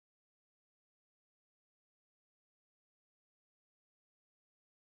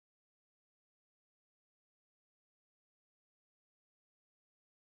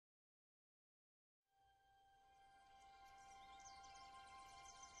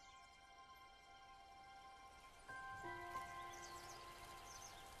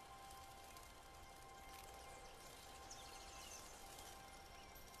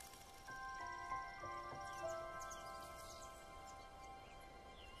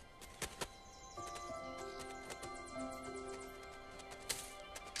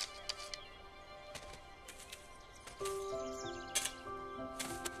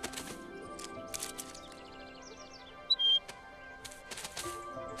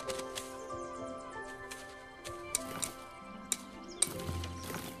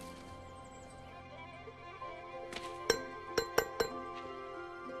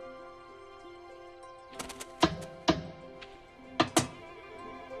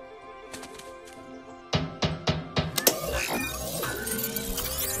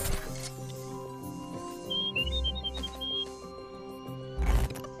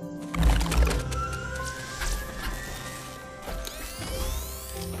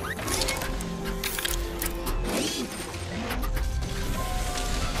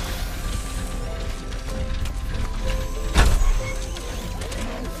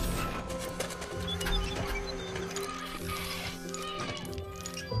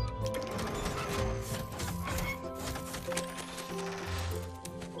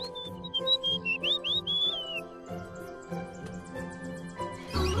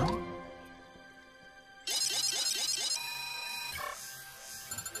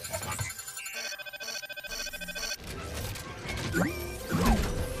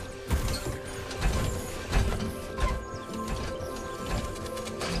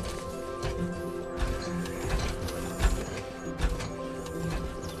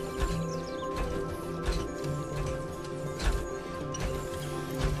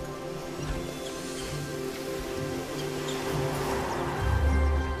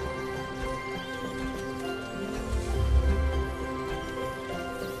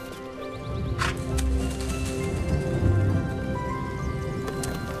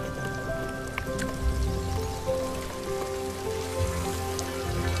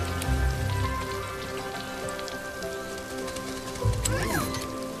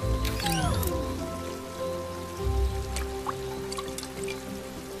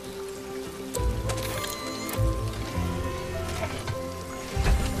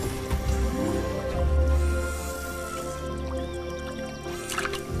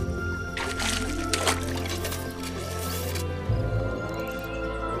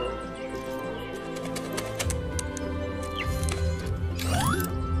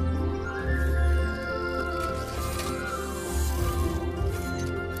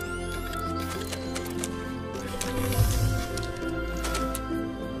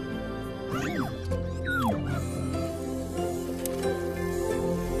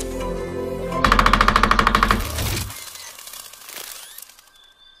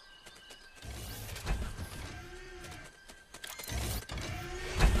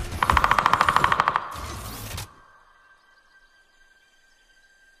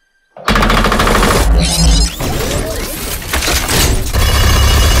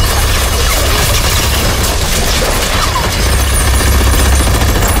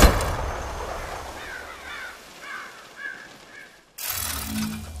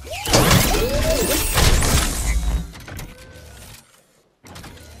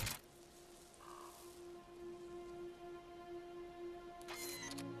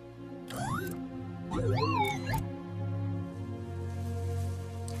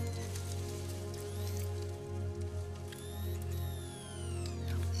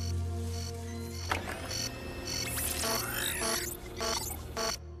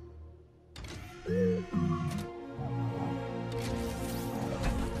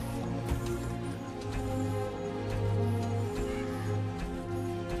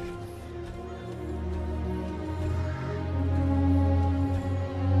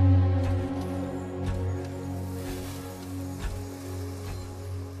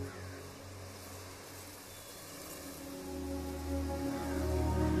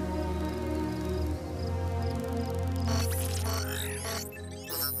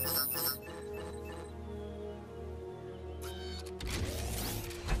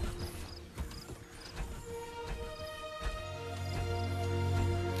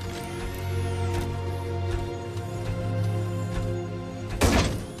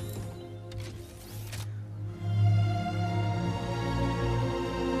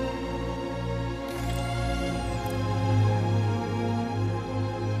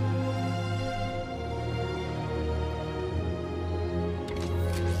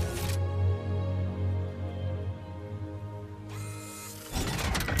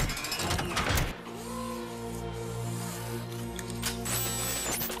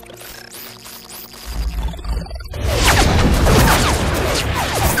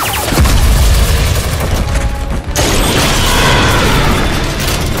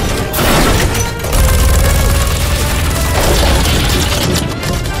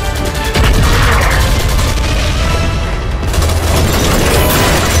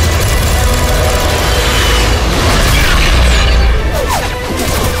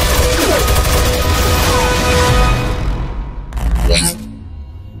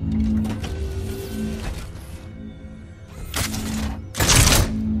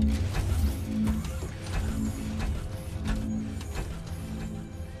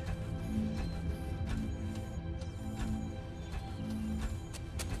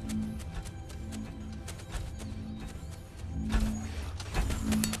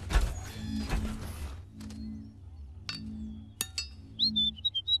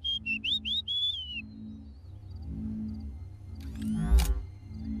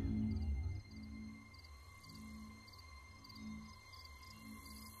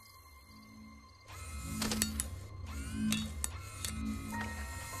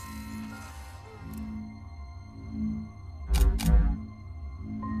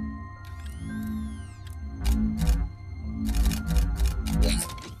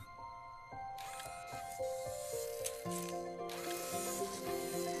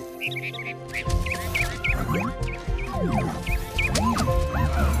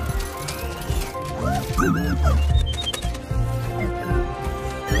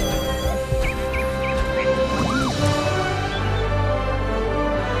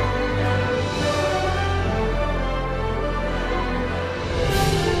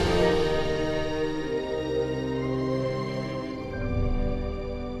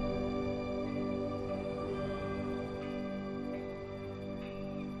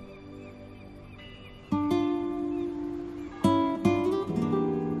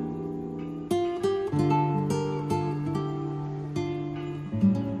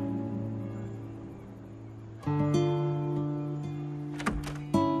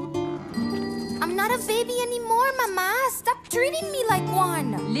Baby anymore, Mama. Stop treating me like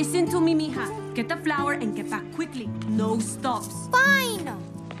one. Listen to me, mija. Get the flour and get back quickly. No stops. Fine.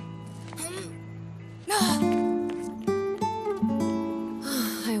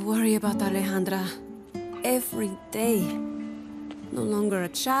 I worry about Alejandra every day. No longer a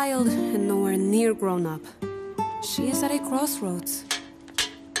child and nowhere near grown up. She is at a crossroads.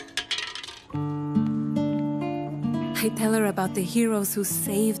 I tell her about the heroes who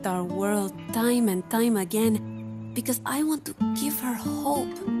saved our world time and time again because I want to give her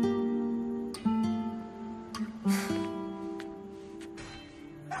hope.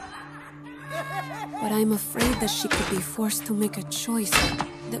 But I'm afraid that she could be forced to make a choice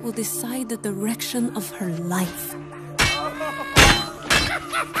that will decide the direction of her life.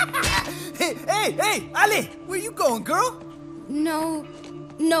 Hey, Ale! Where you going, girl?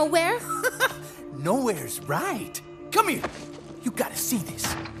 Nowhere? Nowhere's right. Come here. You gotta see this.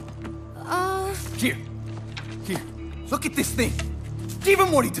 Here. Look at this thing. Give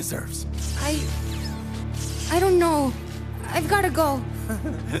him what he deserves. I don't know. I've gotta go.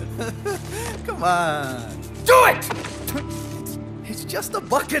 Come on. Do it! It's just a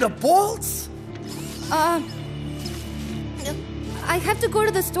bucket of bolts. I have to go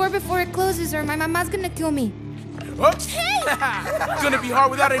to the store before it closes or my mama's gonna kill me. What? Hey! It's gonna be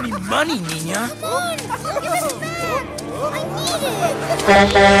hard without any money, Nina. Come on! Give it back! I need it!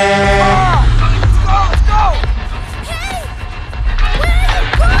 Let's go! Hey! Where are you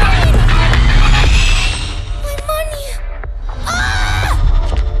going? My money!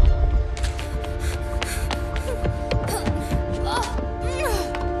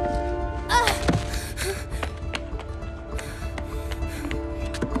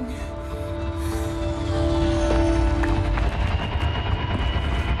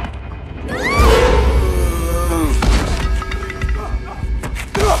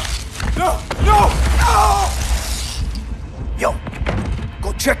 Yo,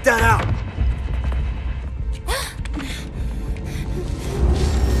 go check that out.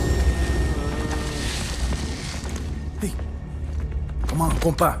 Hey, come on,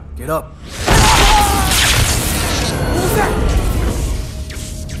 compa, get up. Who's that?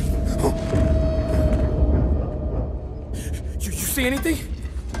 You see anything?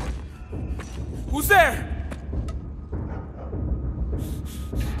 Who's there?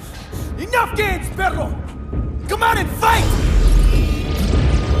 Enough games, perro! Come out and fight!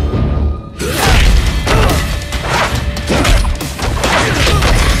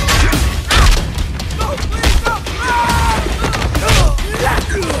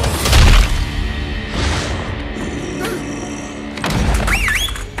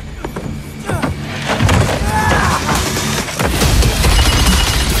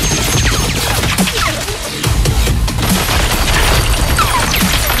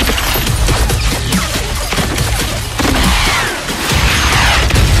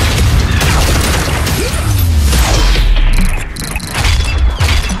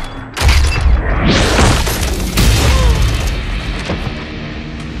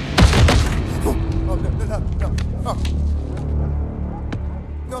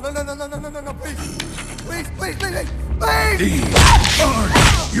 No, please, no! No, please! These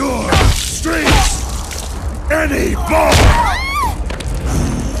aren't your streets anymore!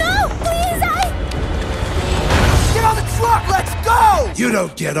 No, please, Get on the truck, let's go! You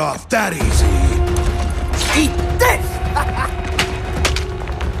don't get off that easy. Eat this!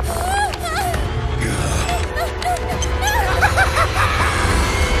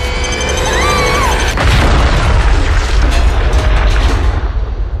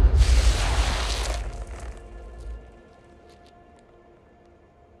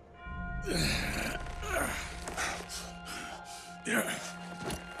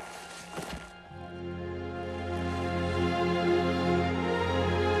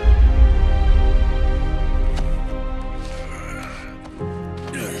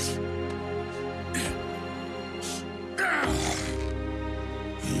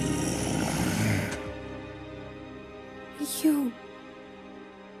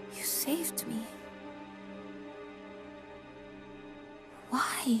 saved me.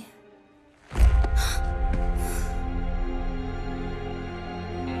 Why?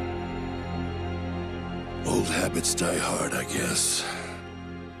 Old habits die hard, I guess.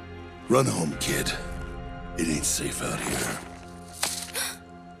 Run home, kid. It ain't safe out here.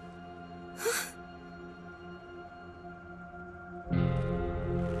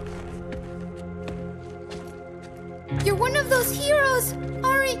 You're one of those heroes,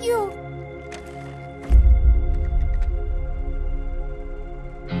 aren't you?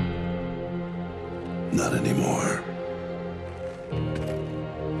 Not anymore.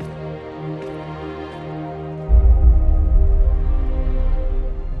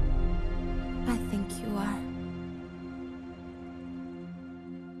 I think you are.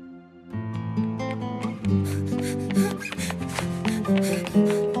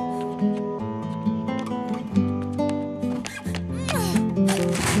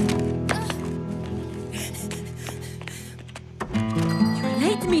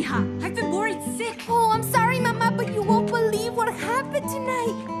 I've been worried sick. Oh, I'm sorry, Mama, but you won't believe what happened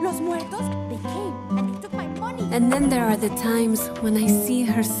tonight. Los muertos, they came and they took my money. And then there are the times when I see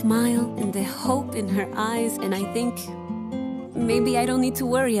her smile and the hope in her eyes, and I think maybe I don't need to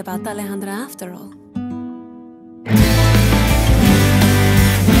worry about Alejandra after all.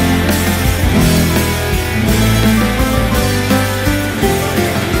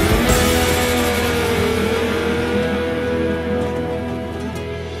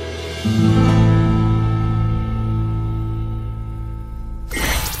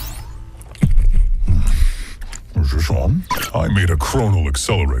 I made a chronal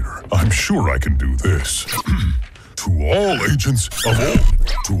accelerator. I'm sure I can do this. To all agents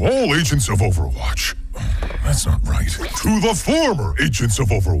of Overwatch. That's not right. To the former agents of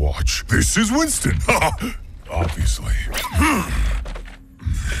Overwatch. This is Winston. Obviously.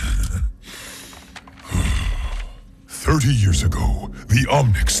 30 years ago, the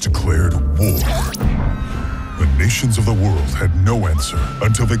Omnics declared war. The nations of the world had no answer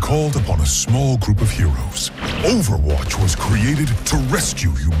until they called upon a small group of heroes. Overwatch was created to rescue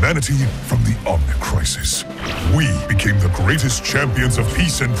humanity from the Omnic crisis. We became the greatest champions of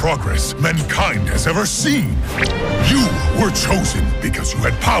peace and progress mankind has ever seen. You were chosen because you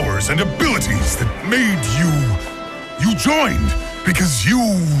had powers and abilities that made you... You joined because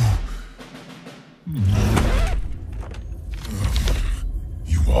you...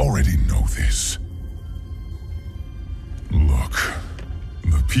 You already know this. Look,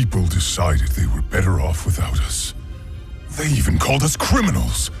 the people decided they were better off without us. They even called us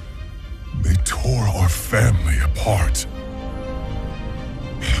criminals. They tore our family apart.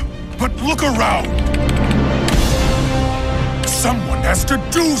 But look around! Someone has to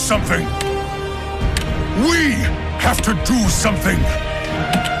do something! We have to do something!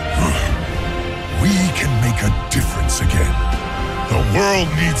 We can make a difference again. The world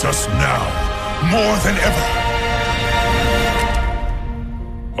needs us now, more than ever.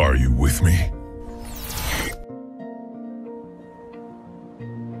 Are you with me?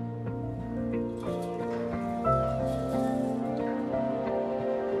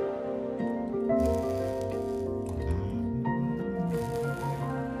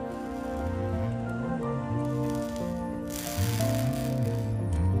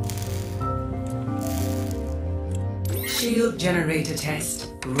 Shield generator test.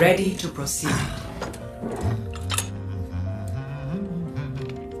 Ready to proceed.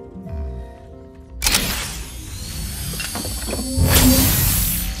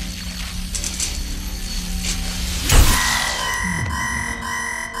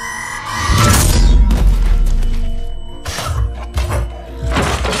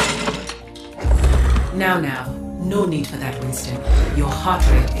 Now, no need for that, Winston. Your heart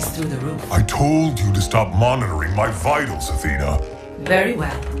rate is through the roof. I told you to stop monitoring my vitals, Athena. Very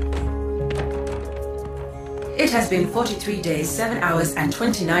well. It has been 43 days, 7 hours, and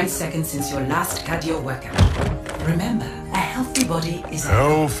 29 seconds since your last cardio workout. Remember, a healthy body is...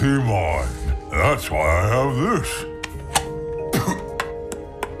 Healthy mind. That's why I have this.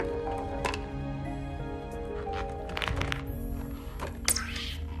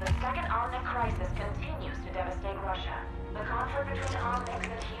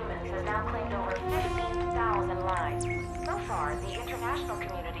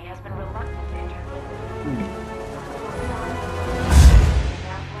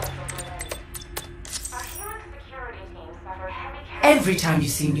 Every time you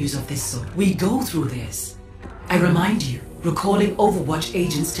see news of this sort, we go through this. I remind you, recalling Overwatch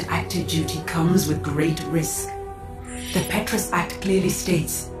agents to active duty comes with great risk. The Petrus Act clearly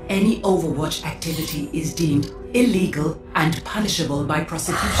states, Any Overwatch activity is deemed illegal and punishable by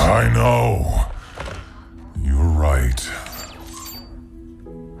prosecution. I know. You're right.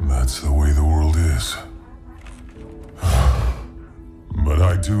 That's the way the world is. But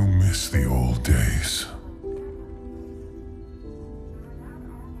I do miss the old days.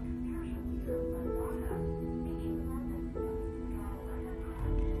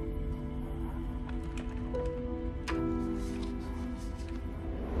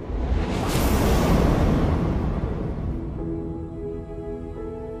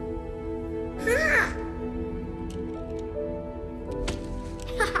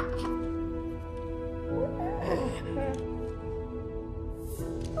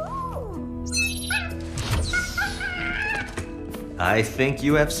 I think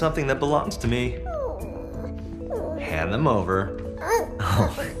you have something that belongs to me. Hand them over.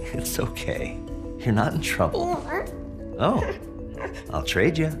 Oh, it's okay. You're not in trouble. Oh, I'll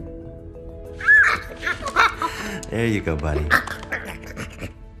trade you. There you go, buddy.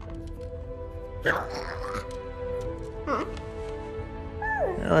 Well,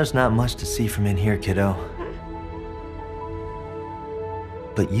 there's not much to see from in here, kiddo.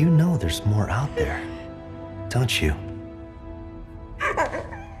 But you know there's more out there, don't you?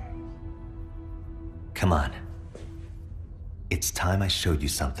 Come on. It's time I showed you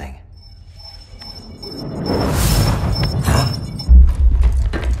something.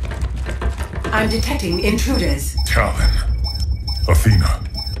 I'm detecting intruders. Calvin. Athena.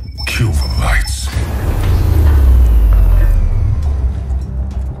 Cue the lights.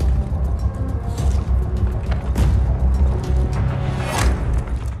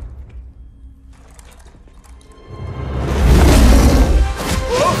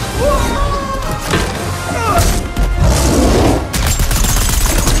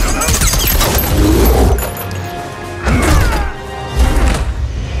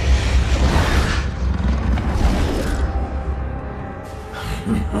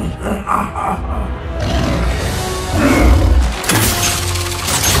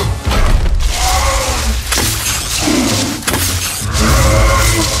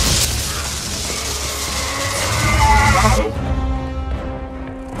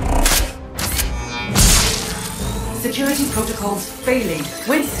 Security protocols failing.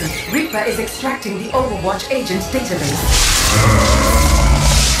 Winston, Reaper is extracting the Overwatch agent's database.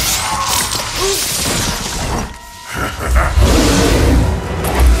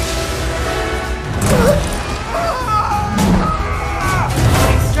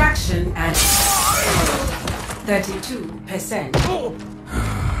 Extraction at 32%.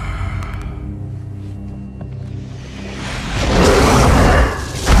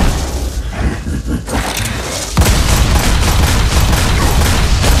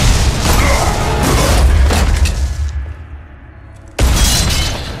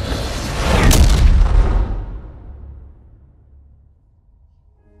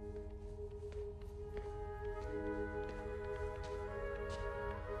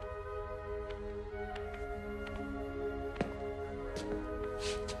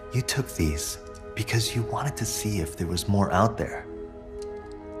 You took these because you wanted to see if there was more out there.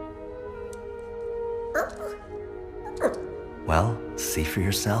 Well, see for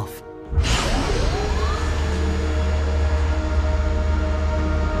yourself.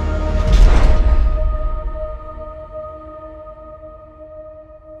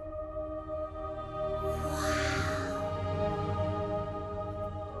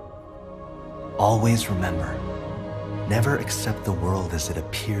 Always remember, never accept the world as it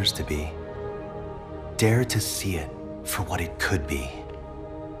appears to be. Dare to see it for what it could be.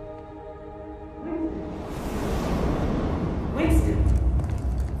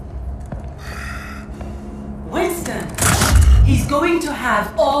 Winston! He's going to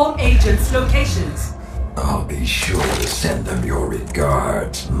have all agents' locations. I'll be sure to send them your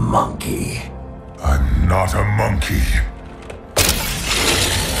regards, monkey. I'm not a monkey.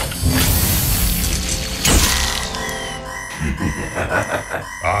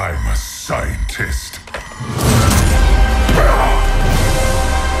 I'm a scientist.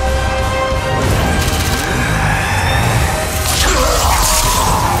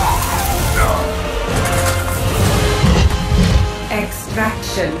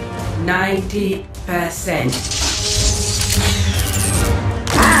 Extraction 90%.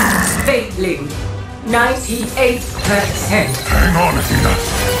 Failing 98%. Hang on, Athena.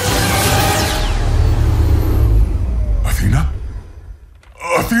 Athena?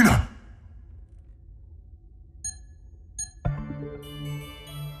 Athena!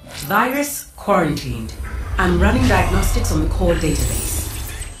 Virus quarantined. I'm running diagnostics on the core database.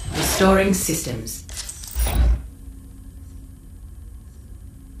 Restoring systems.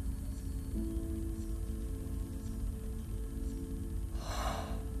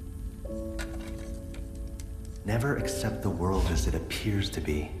 Never accept the world as it appears to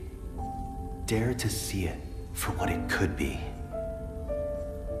be. Dare to see it for what it could be.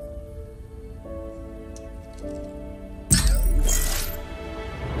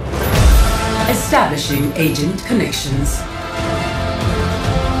 Establishing agent connections.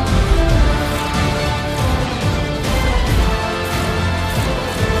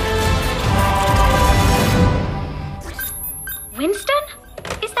 Winston?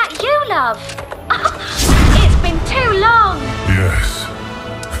 Is that you, love? It's been too long! Yes.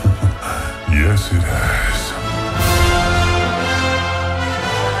 Yes, it has.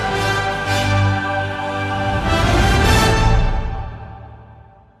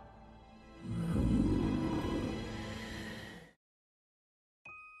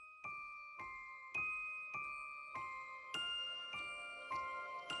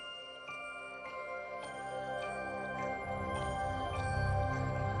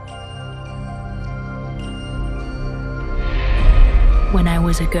 When I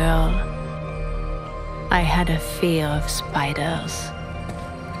was a girl, I had a fear of spiders.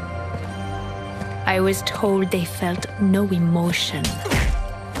 I was told they felt no emotion,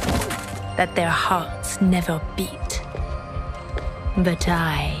 that their hearts never beat. But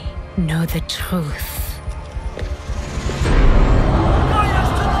I know the truth.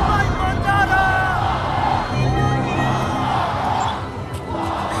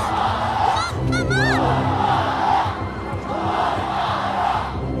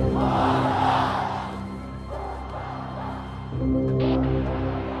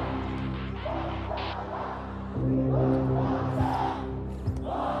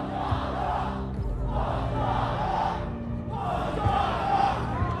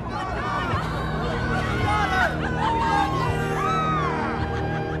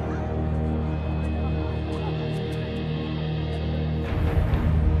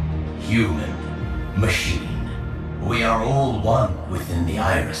 Human, machine, we are all one within the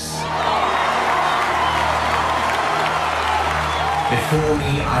iris. Before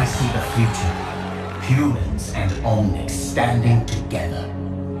me, I see the future. Humans and Omnics standing together.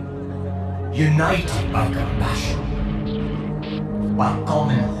 United by compassion. By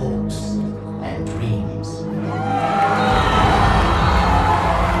common hopes and dreams.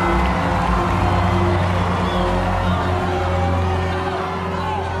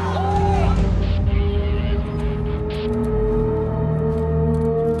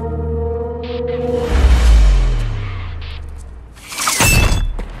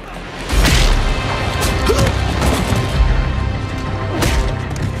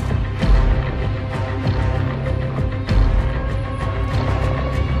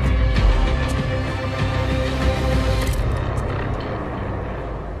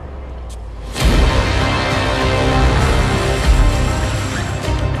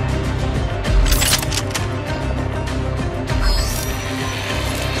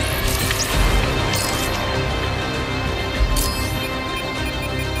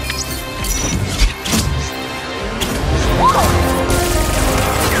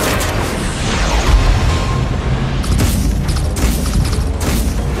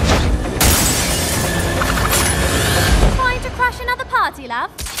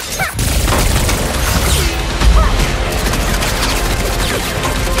 Love.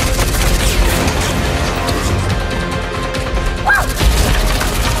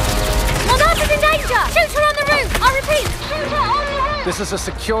 Monarch is in danger! Shoot her on the roof! I repeat, shoot her on the roof! This is a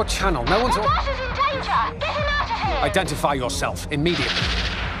secure channel. No one's... Monarch is in danger! Get him out of here! Identify yourself immediately.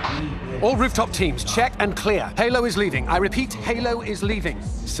 All rooftop teams, check and clear. Halo is leaving. I repeat, Halo is leaving.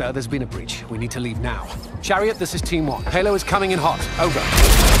 Sir, there's been a breach. We need to leave now. Chariot, this is Team 1. Halo is coming in hot. Over.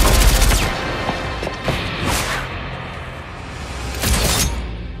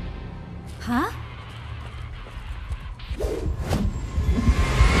 Huh?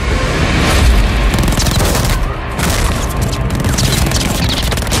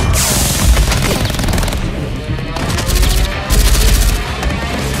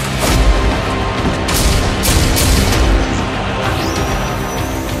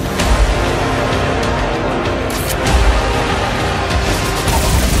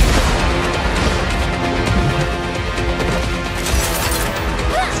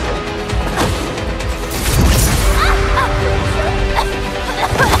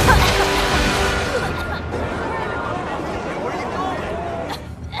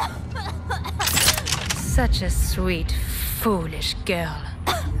 Such a sweet, foolish girl.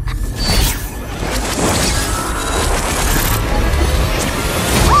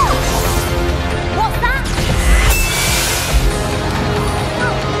 What's that?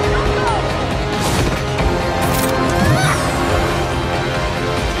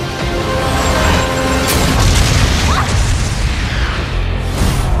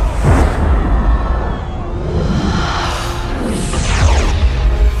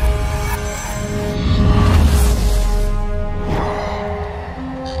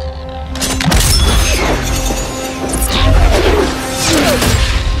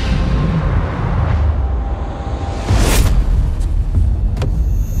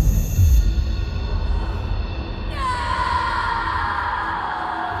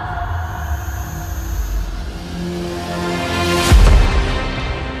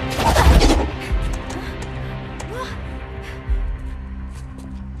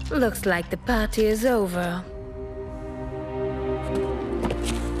 Looks like the party is over.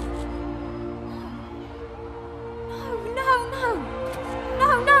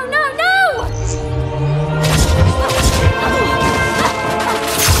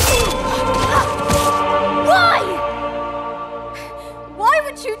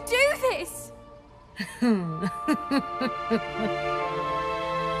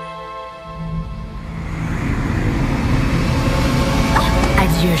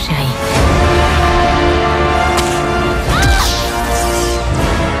 Adieu, chérie.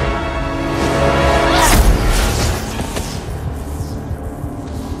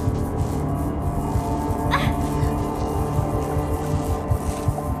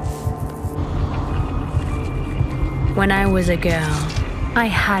 When I was a girl, I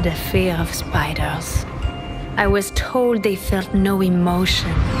had a fear of spiders. I was told they felt no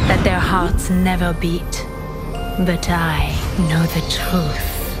emotion, that their hearts never beat. But I know the truth.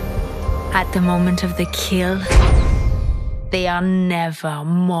 At the moment of the kill, they are never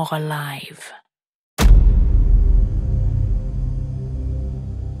more alive.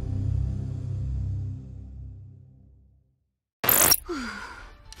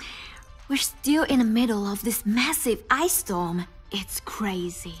 We're still in the middle of this massive ice storm. It's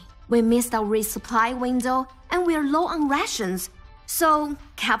crazy. We missed our resupply window, and we're low on rations. So,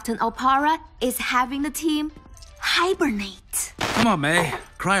 Captain Opara is having the team hibernate. Come on, May.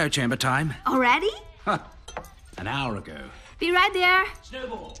 Cryo chamber time. Already? An hour ago. Be right there.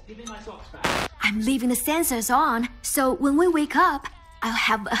 Snowball, give me my socks back. I'm leaving the sensors on, so when we wake up, I'll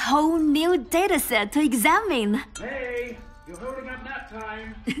have a whole new dataset to examine. May, you're holding up nap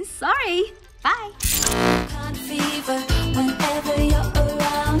time. Sorry. Bye. Fever whenever you're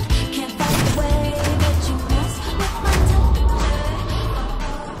around. Can't find the way that you mess with my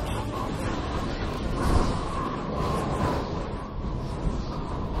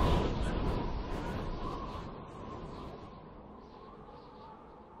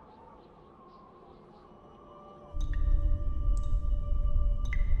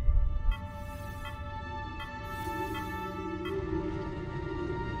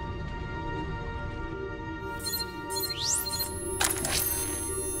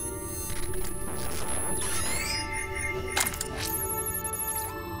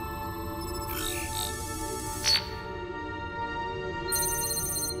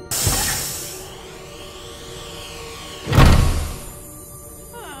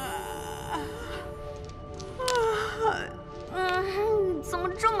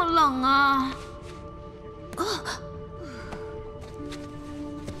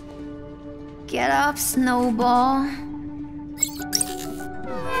Get up, Snowball.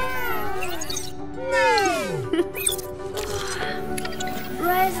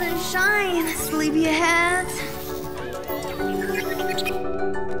 Rise and shine, sleepyhead.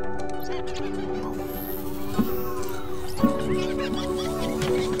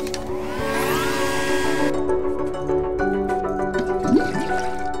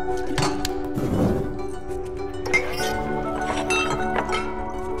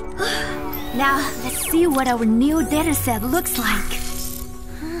 Now, let's see what our new dataset looks like.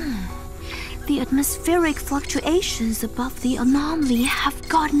 The atmospheric fluctuations above the anomaly have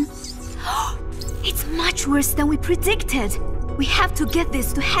gotten... It's much worse than we predicted. We have to get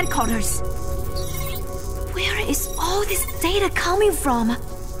this to headquarters. Where is all this data coming from?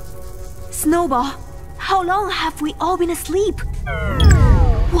 Snowball, how long have we all been asleep?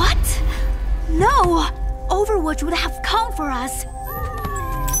 What? No! Overwatch would have come for us.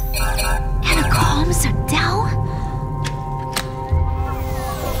 And the comms are down?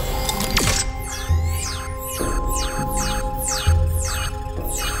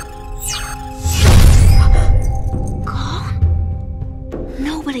 Gone?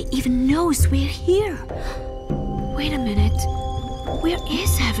 Nobody even knows we're here. Wait a minute. Where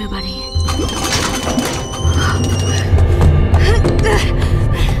is everybody?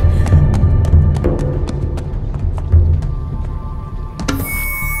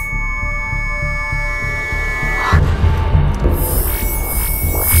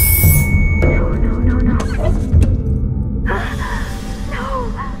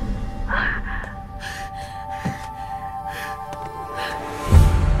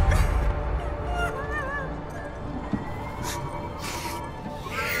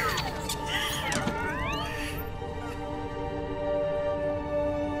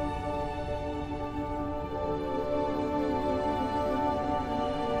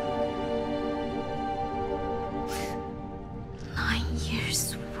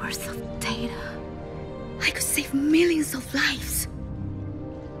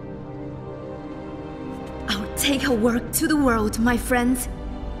 Take our work to the world, my friends.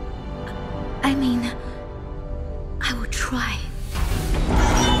 I mean, I will try.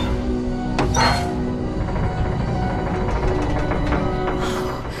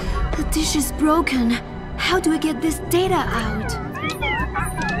 The dish is broken. How do I get this data out?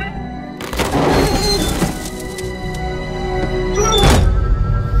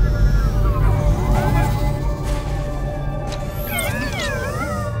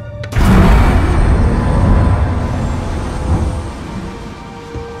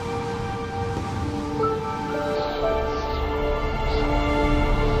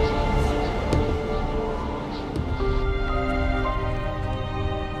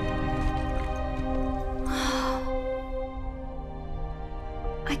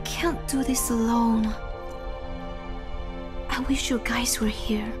 I can't do this alone. I wish you guys were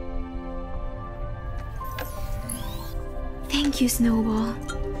here. Thank you, Snowball.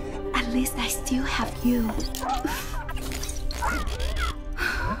 At least I still have you.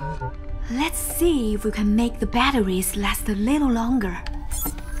 Let's see if we can make the batteries last a little longer.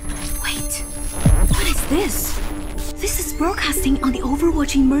 Wait, what is this? This is broadcasting on the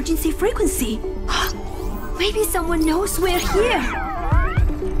Overwatch emergency frequency. Maybe someone knows we're here.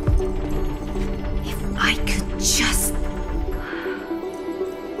 If I could just...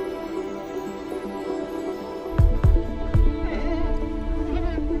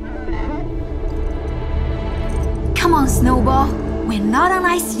 Come on, Snowball. We're not on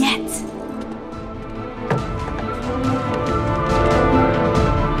ice yet.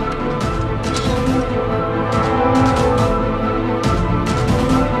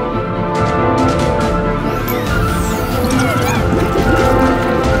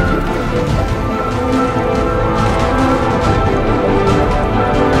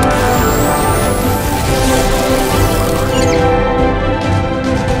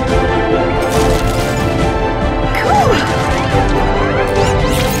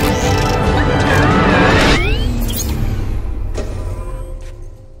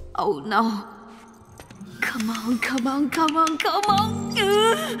 Oh no. Come on, come on, come on, come on.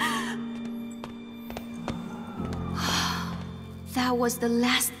 That was the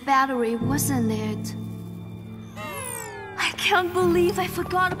last battery, wasn't it? I can't believe I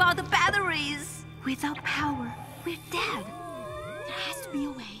forgot about the batteries. Without power, we're dead. There has to be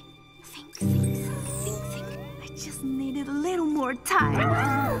a way. Think. I just needed a little more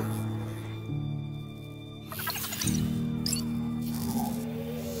time.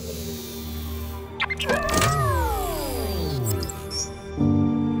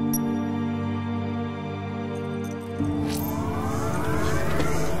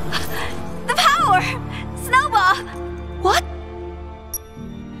 The power! Snowball! What?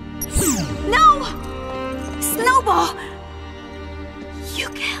 No! Snowball! You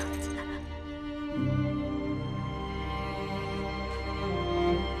can't.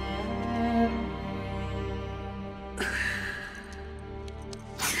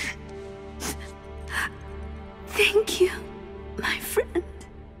 Thank you, my friend.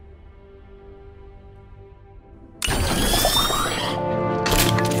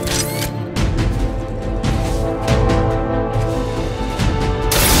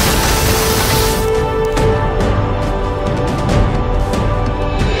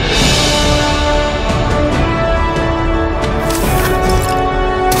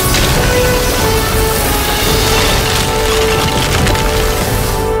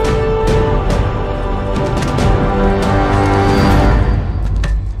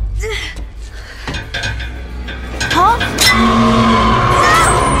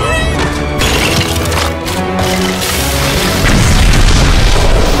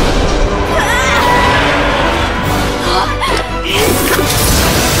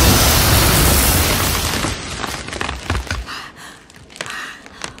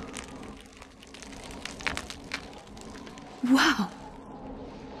 Wow.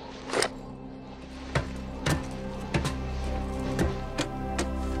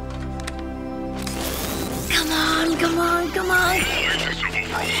 Come on.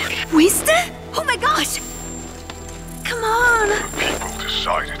 Winston? Oh my gosh! Come on! People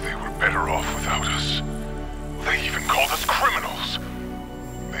decided they were better off without us. They even called us criminals.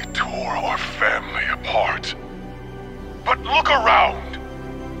 They tore our family apart. But look around!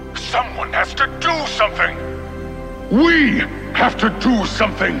 Someone has to do something! We have to do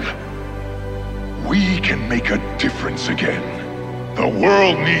something! We can make a difference again. The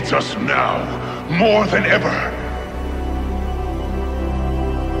world needs us now, more than ever.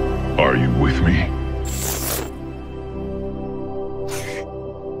 Are you with me?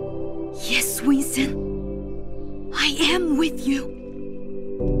 Yes, Winston. I am with you.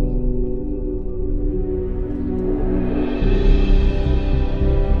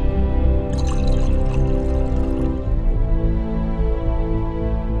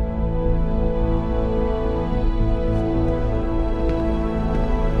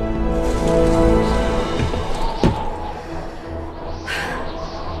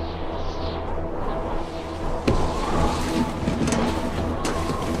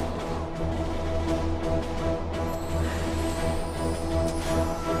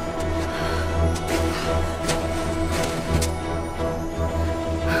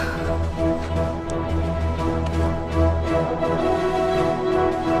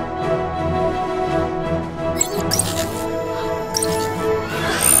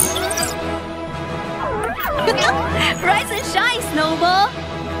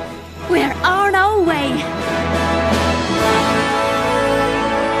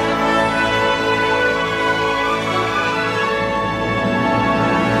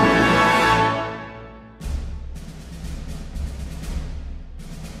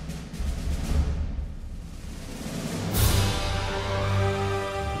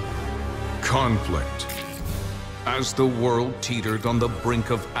 Conflict. As the world teetered on the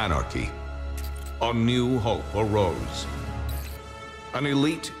brink of anarchy, a new hope arose. An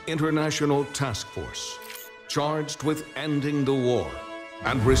elite international task force charged with ending the war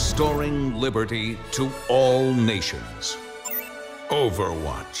and restoring liberty to all nations.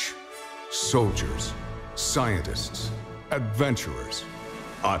 Overwatch. Soldiers, scientists, adventurers,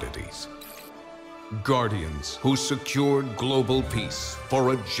 oddities. Guardians who secured global peace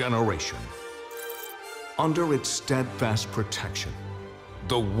for a generation. Under its steadfast protection,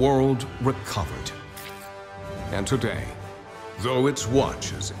 the world recovered. And today, though its watch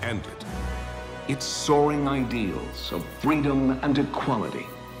has ended, its soaring ideals of freedom and equality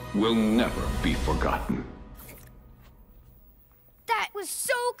will never be forgotten. That was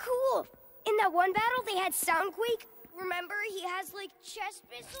so cool! In that one battle, they had Soundquake. Remember, he has, like, chest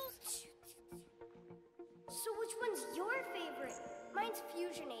missiles? So which one's your favorite? Mine's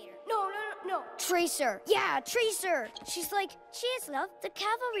Fusionator. No. Tracer. Yeah, Tracer. She's like, cheers, love. The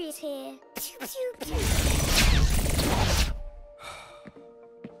cavalry's here. Pew, pew, pew.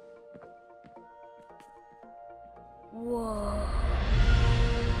 Whoa.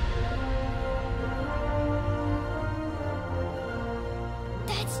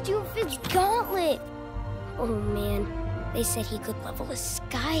 That's Doofenshmirtz gauntlet. Oh, man. They said he could level a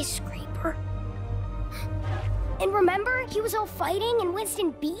skyscraper. And remember, he was all fighting and Winston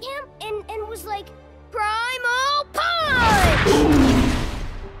beat him and was like, Primal Punch!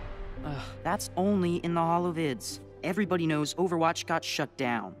 That's only in the holovids. Everybody knows Overwatch got shut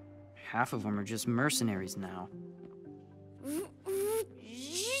down. Half of them are just mercenaries now.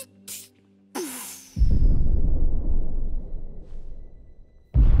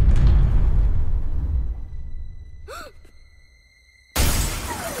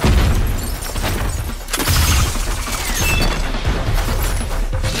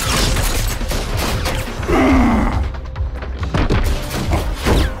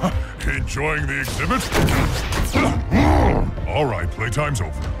 Enjoying the exhibit? All right, playtime's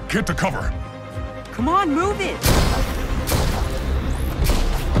over. Get to cover. Come on, move it!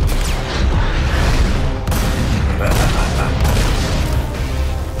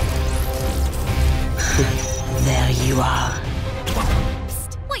 There you are.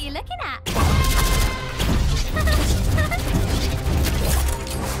 Psst, what are you looking at?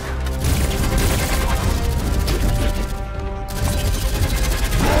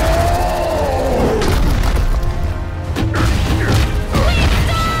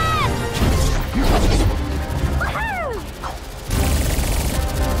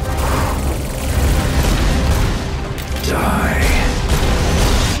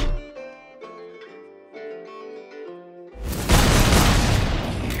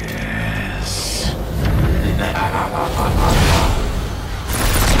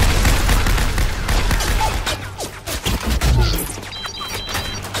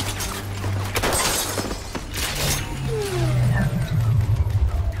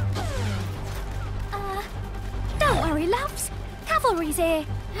 Don't worry, loves. Cavalry's here.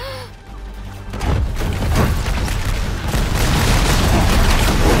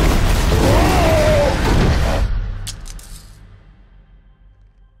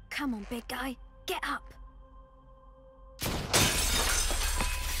 Come on, big guy. Get up.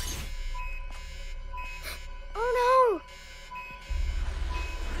 Oh no!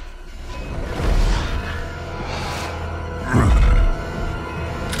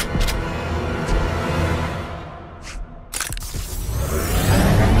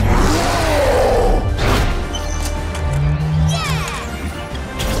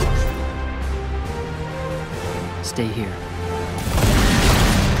 Stay here.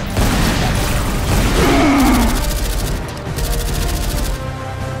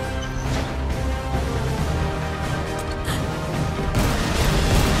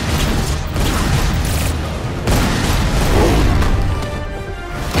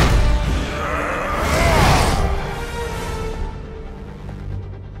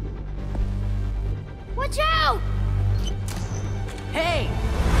 Watch out! Hey!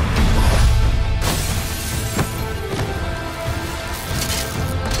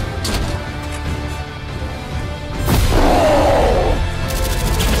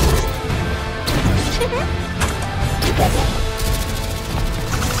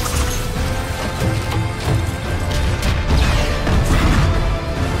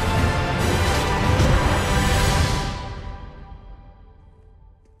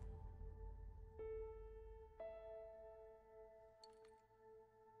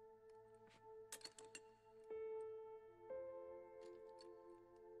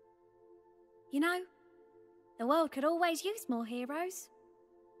 You know, the world could always use more heroes.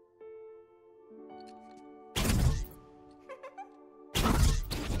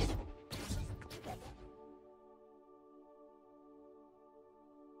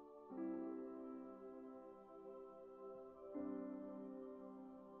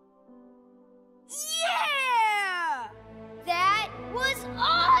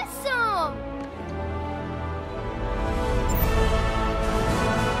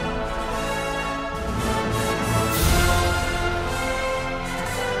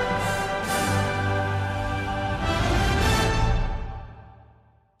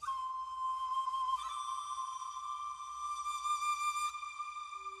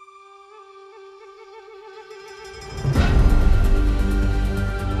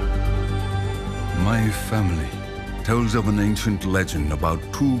 My family tells of an ancient legend about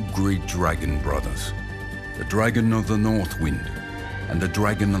two great dragon brothers. The dragon of the North Wind and the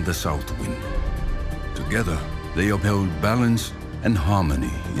dragon of the South Wind. Together, they upheld balance and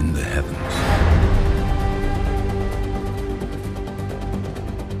harmony in the heavens.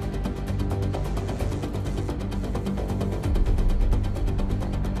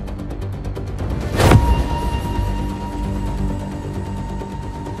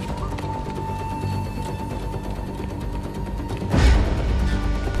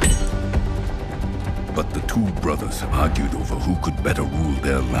 But the two brothers argued over who could better rule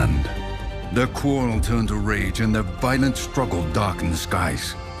their land. Their quarrel turned to rage, and their violent struggle darkened the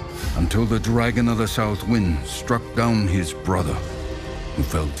skies, until the dragon of the South Wind struck down his brother, who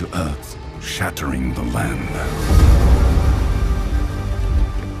fell to earth, shattering the land.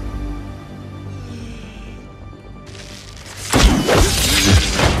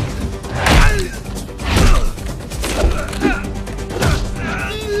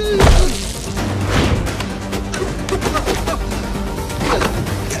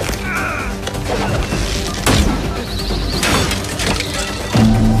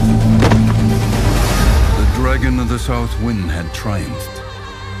 The South Wind had triumphed,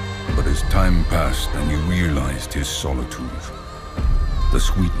 but as time passed and he realized his solitude, the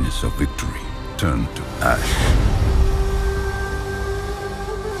sweetness of victory turned to ash.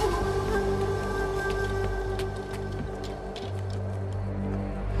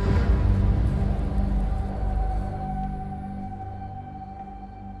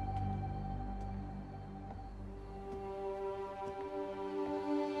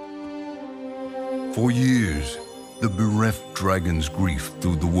 For years, the bereft dragon's grief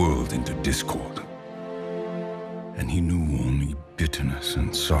threw the world into discord, and he knew only bitterness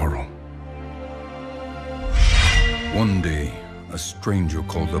and sorrow. One day, a stranger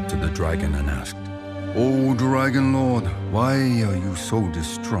called up to the dragon and asked, "O Dragon Lord, why are you so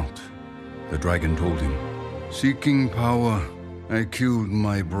distraught?" The dragon told him, "Seeking power, I killed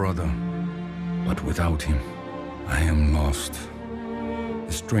my brother, but without him, I am lost."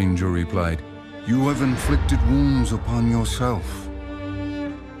 The stranger replied, "You have inflicted wounds upon yourself,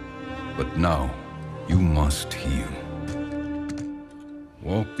 but now you must heal.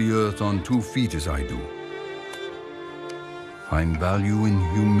 Walk the earth on 2 feet as I do. Find value in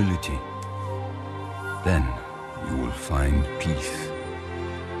humility. Then you will find peace."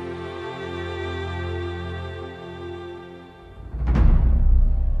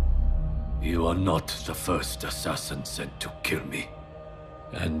 You are not the first assassin sent to kill me.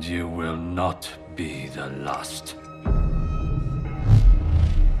 And you will not be the last.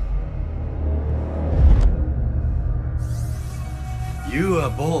 You are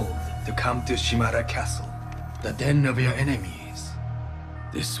bold to come to Shimara Castle, the den of your enemies.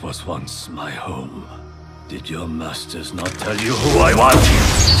 This was once my home. Did your masters not tell you who I was?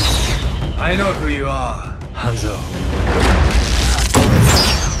 I know who you are, Hanzo.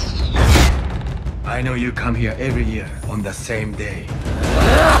 I know you come here every year on the same day.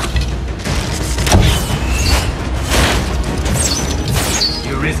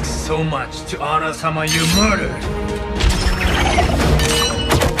 You risk so much to honor someone you murdered.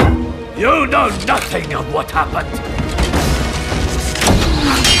 You know nothing of what happened.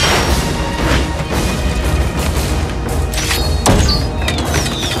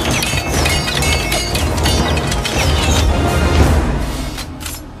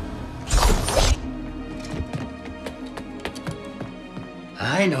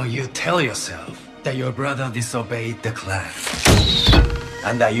 I know you tell yourself that your brother disobeyed the clan,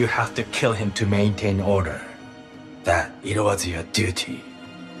 and that you have to kill him to maintain order. That it was your duty.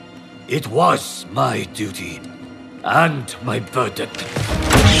 It was my duty, and my burden.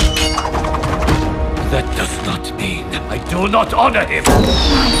 That does not mean I do not honor him.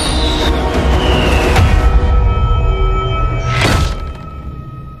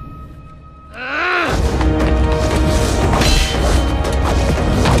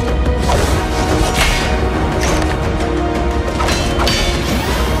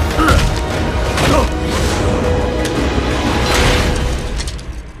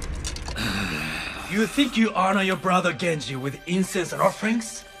 You think you honor your brother Genji with incense and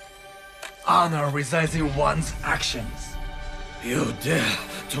offerings? Honor resides in one's actions. You dare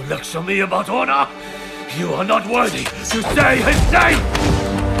to lecture me about honor? You are not worthy to say his name!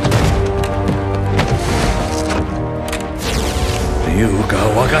 You ga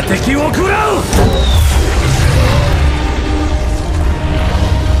waga teki wo kurau!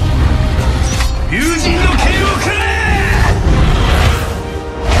 Yujin no ken wo kure!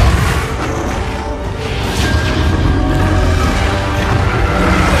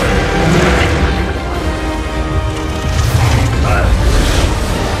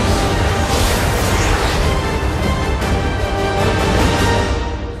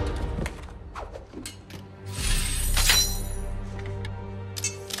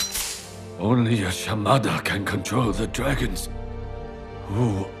 Only a Shamada can control the dragons.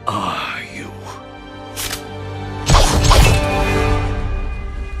 Who are you?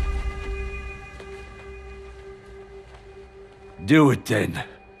 Do it then.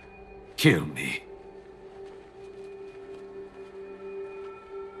 Kill me.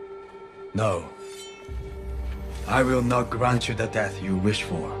 No. I will not grant you the death you wish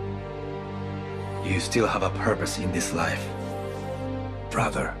for. You still have a purpose in this life,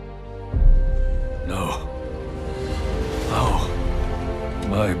 brother. No. No.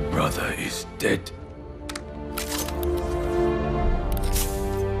 My brother is dead.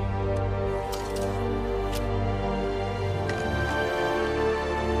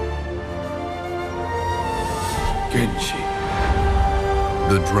 Genji.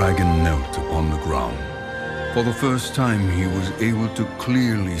 The dragon knelt upon the ground. For the first time, he was able to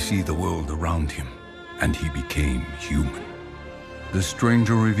clearly see the world around him, and he became human. The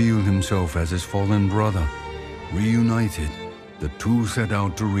stranger revealed himself as his fallen brother. Reunited, the two set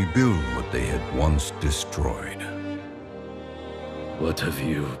out to rebuild what they had once destroyed. What have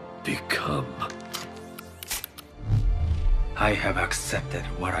you become? I have accepted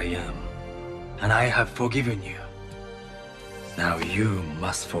what I am, and I have forgiven you. Now you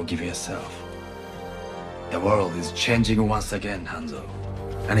must forgive yourself. The world is changing once again, Hanzo,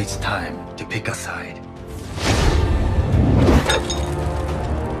 and it's time to pick a side.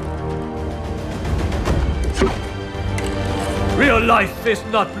 Real life is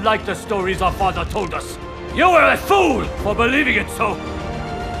not like the stories our father told us. You were a fool for believing it so.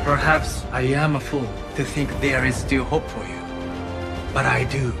 Perhaps I am a fool to think there is still hope for you. But I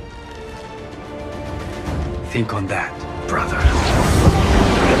do. Think on that, brother.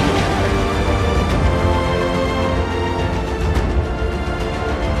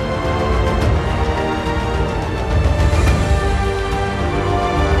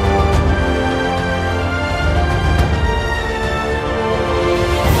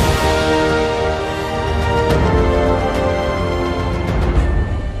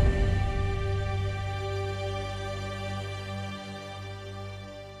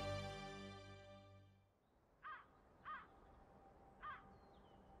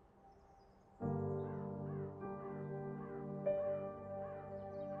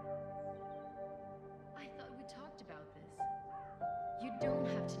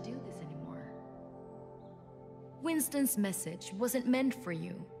 Winston's message wasn't meant for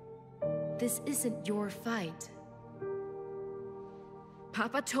you. This isn't your fight.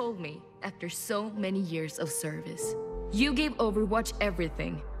 Papa told me after so many years of service, you gave Overwatch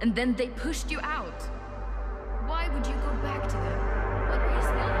everything, and then they pushed you out. Why would you go back to them? What is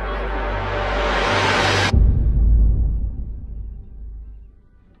that?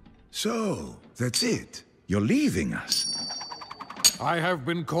 So, that's it. You're leaving us. I have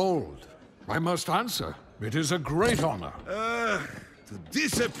been called. I must answer. It is a great honor. To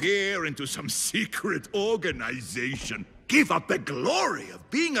disappear into some secret organization. Give up the glory of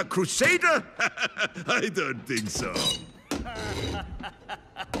being a crusader? I don't think so.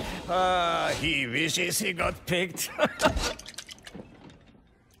 He wishes he got picked.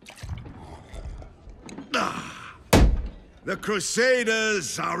 The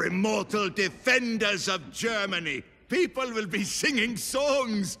Crusaders are immortal defenders of Germany. People will be singing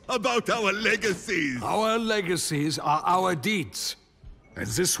songs about our legacies. Our legacies are our deeds. And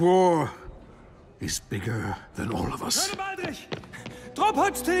this war is bigger than all of us. Drop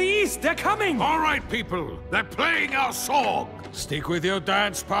huts to the east, they're coming! All right, people, they're playing our song. Stick with your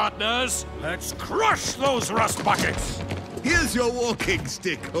dance partners. Let's crush those rust buckets. Here's your walking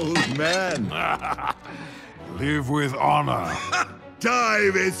stick, old man. Live with honor. Die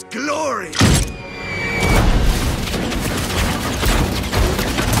with glory.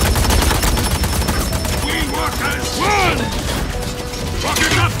 Workers, run!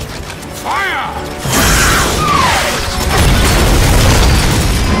 Rocket up! Fire!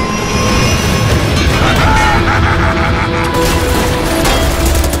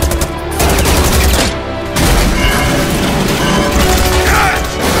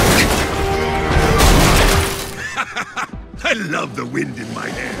 I love the wind in my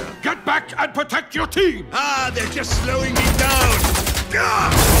hair. Get back and protect your team! They're just slowing me down.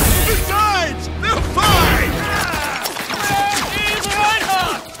 Besides, they're fine!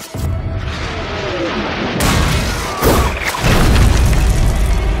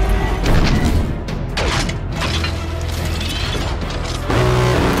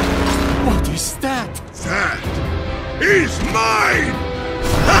 What is that? That is mine!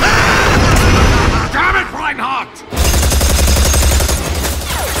 Damn it, Reinhardt!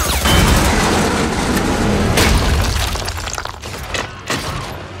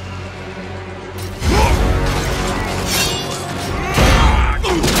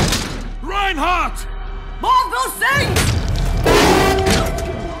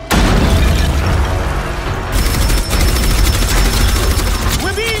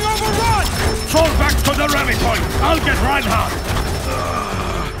 I'll get Reinhardt!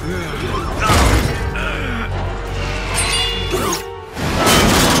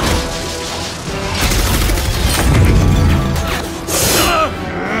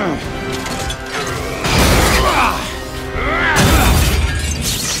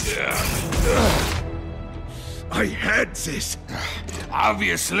 I had this.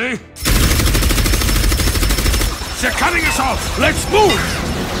 Obviously. They're cutting us off! Let's move!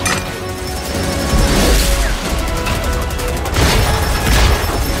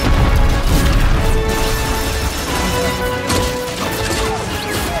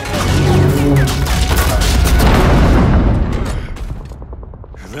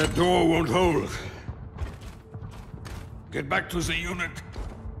 That door won't hold. Get back to the unit.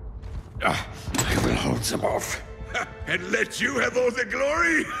 I will hold them off. And let you have all the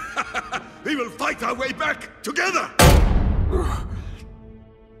glory? We will fight our way back together!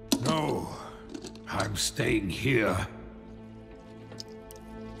 No. I'm staying here.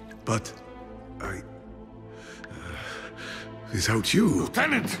 But without you...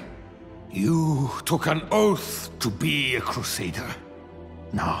 Lieutenant! You took an oath to be a crusader.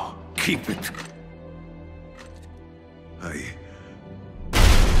 Now, keep it.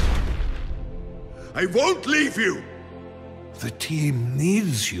 I won't leave you! The team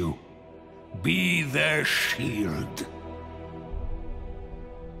needs you. Be their shield.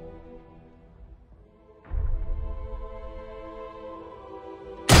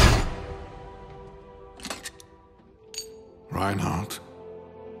 Reinhardt,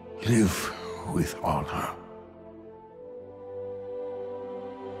 live with honor.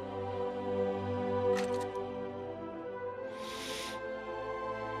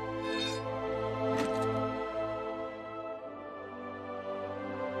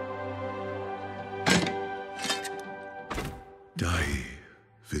 Die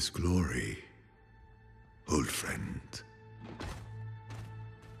with glory, old friend.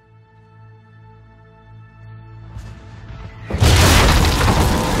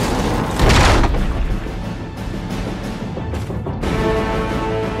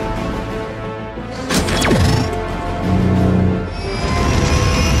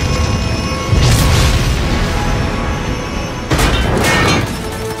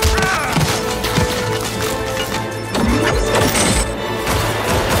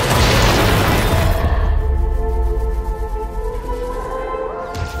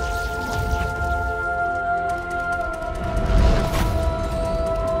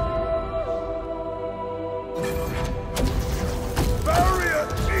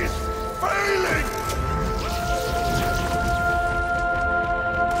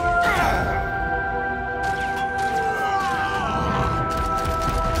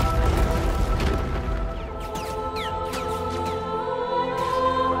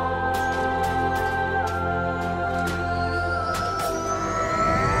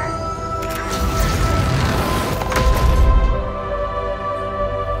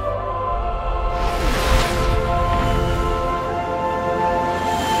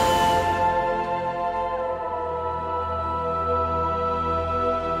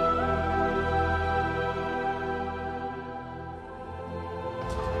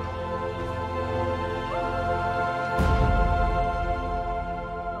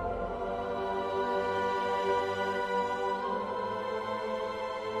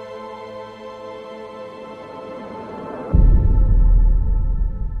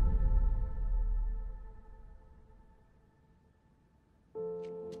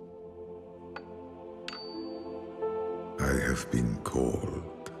 I have been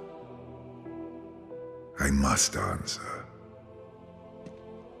called. I must answer.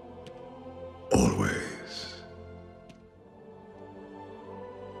 Always.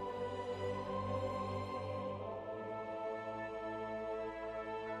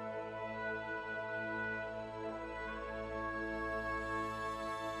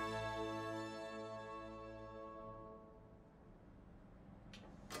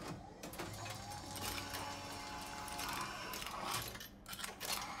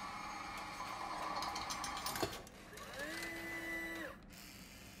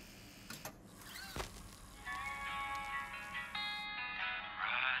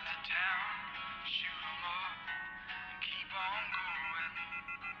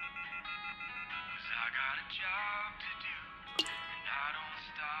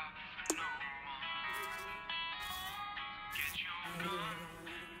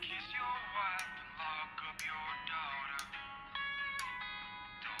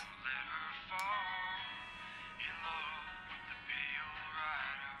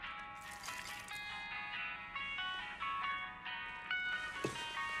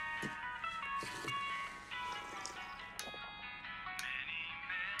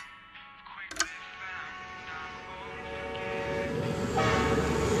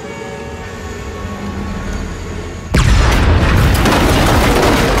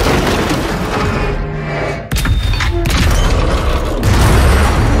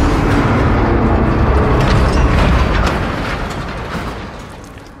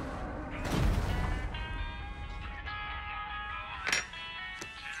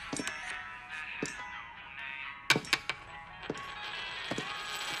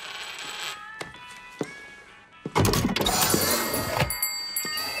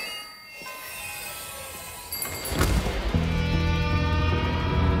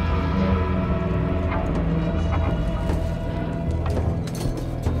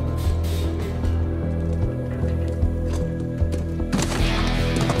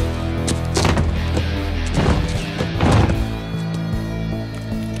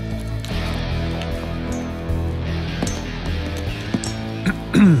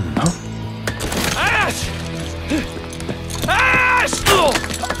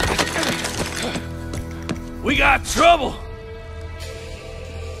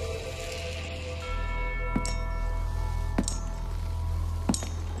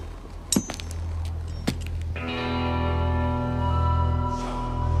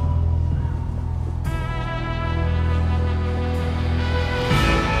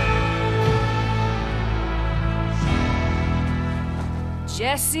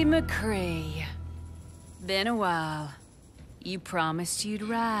 Jesse McCree. Been a while. You promised you'd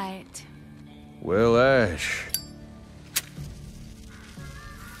write. Well, Ash.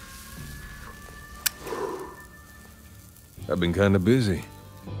 I've been kinda busy.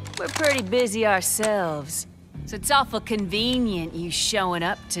 We're pretty busy ourselves, so it's awful convenient you showing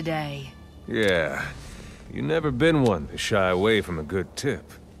up today. Yeah. You never been one to shy away from a good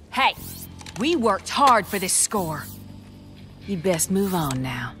tip. Hey, we worked hard for this score. You best move on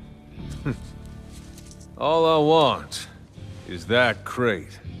now. All I want is that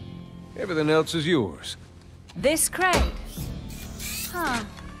crate. Everything else is yours. This crate? Huh.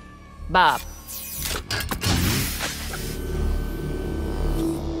 Bob.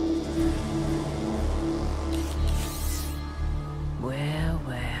 Well,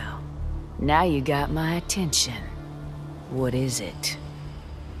 well. Now you got my attention. What is it?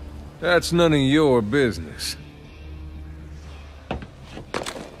 That's none of your business.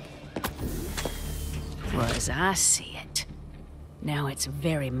 Well, as I see it, now it's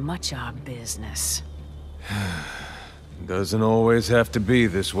very much our business. Doesn't always have to be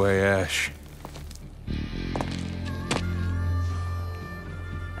this way, Ash.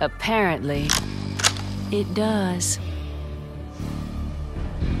 Apparently, it does.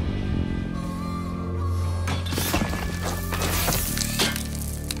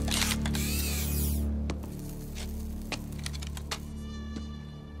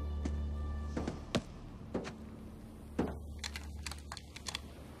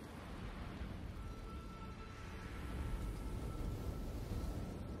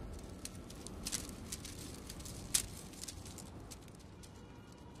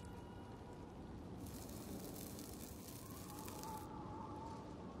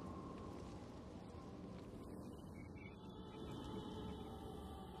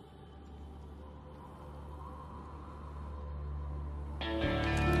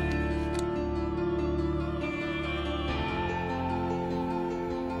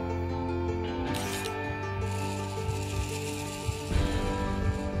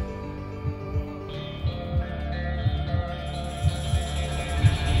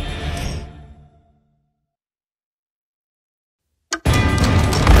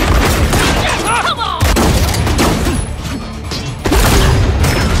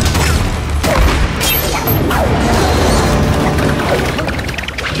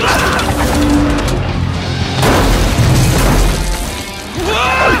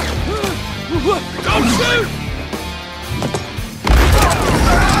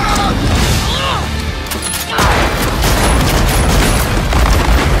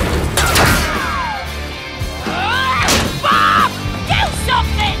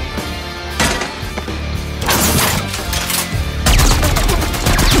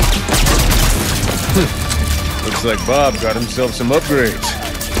 Looks like Bob got himself some upgrades.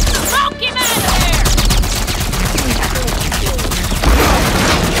 Smoke him out of there!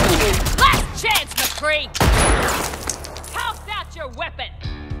 Last chance, McCree! Toss out your weapon!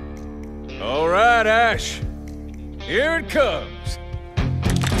 All right, Ash. Here it comes.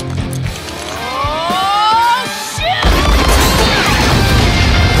 Oh, shoot!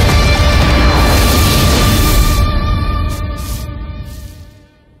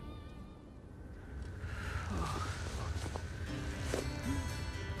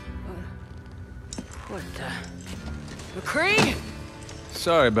 What the... McCree?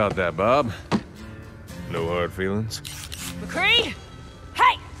 Sorry about that, Bob. No hard feelings. McCree?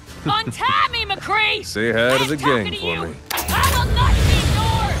 Hey! Untie me, McCree! Say hi to the gang for me. I will not be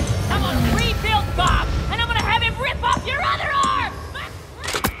ignored! I'm gonna rebuild Bob, and I'm gonna have him rip off your other arm!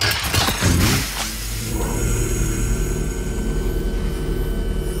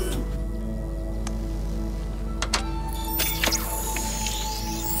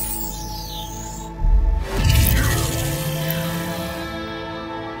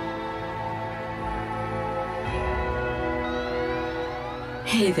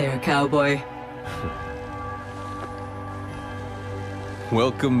 Hey there, cowboy.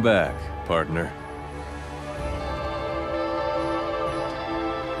 Welcome back, partner.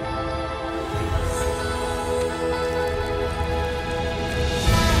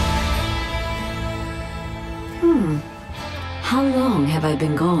 How long have I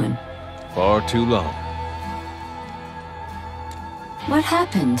been gone? Far too long. What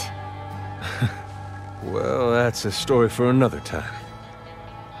happened? Well, that's a story for another time.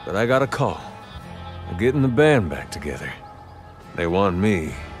 But I got a call, They're getting the band back together. They want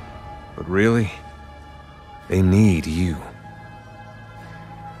me, but really, they need you.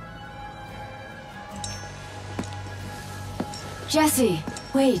 Jesse,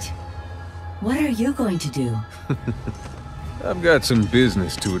 wait. What are you going to do? I've got some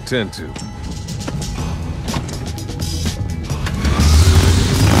business to attend to.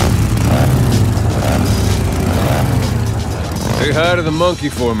 Say hi to the monkey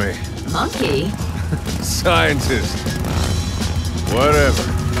for me. Monkey? Scientist. Whatever.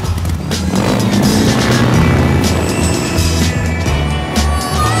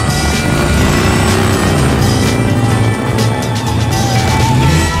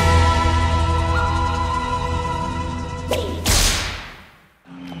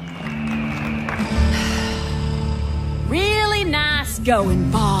 Really nice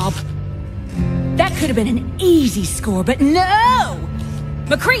going, Bob. That could have been an easy score, but no!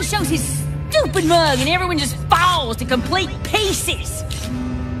 McCree shows his stupid mug and everyone just falls to complete pieces.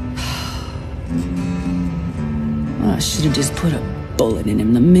 I should have just put a bullet in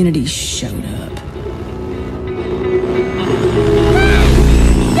him the minute he showed up.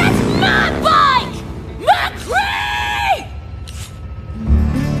 That's my bike! McCree!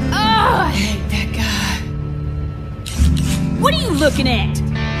 Oh, I hate that guy. What are you looking at?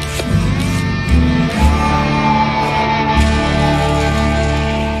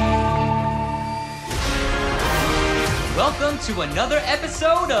 Welcome to another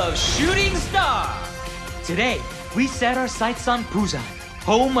episode of Shooting Star! Today, we set our sights on Busan,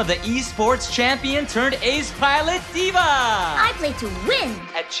 home of the esports champion turned ace pilot Diva! I play to win!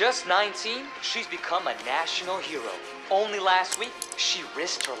 At just 19, she's become a national hero. Only last week, she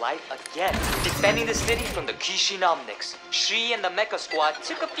risked her life again, defending the city from the Kishin Omnics. She and the Mecha Squad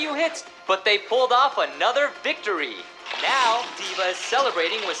took a few hits, but they pulled off another victory. Now, Diva is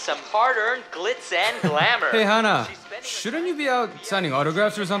celebrating with some hard-earned glitz and glamour. Hey, Hana, shouldn't you be out signing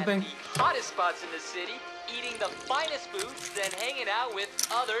autographs or something? Hottest spots in the city, eating the finest foods, then hanging out with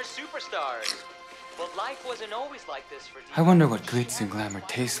other superstars. But life wasn't always like this for Diva. I wonder what glitz and glamour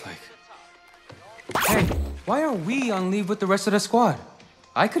tastes like. Hey, why aren't we on leave with the rest of the squad?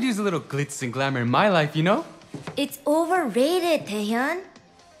 I could use a little glitz and glamour in my life, you know? It's overrated, Taehyun.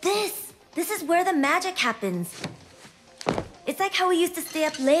 This is where the magic happens. It's like how we used to stay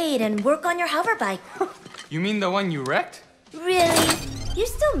up late and work on your hover bike. You mean the one you wrecked? Really? You're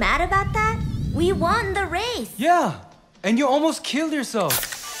still mad about that? We won the race. Yeah, and you almost killed yourself.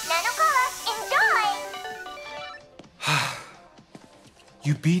 Nanocola, enjoy!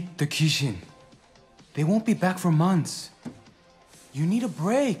 You beat the Kishin. They won't be back for months. You need a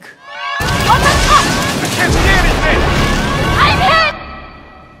break. I can't see anything! I'm hit!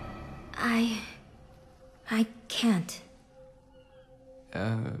 I can't.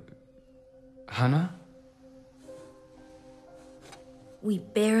 Hana? We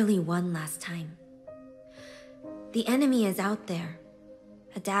barely won last time. The enemy is out there,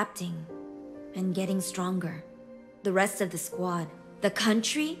 adapting and getting stronger. The rest of the squad, the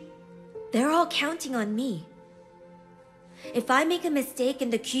country, they're all counting on me. If I make a mistake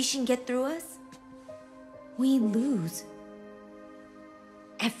and the Kishin get through us, we lose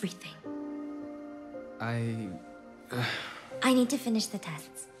everything. I need to finish the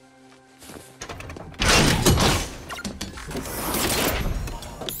tests.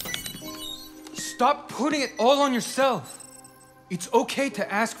 Stop putting it all on yourself. It's okay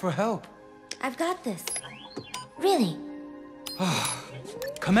to ask for help. I've got this. Really.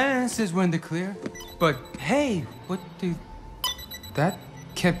 Command says we're in the clear. But hey, what the... That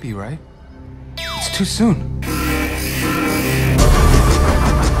can't be right. It's too soon.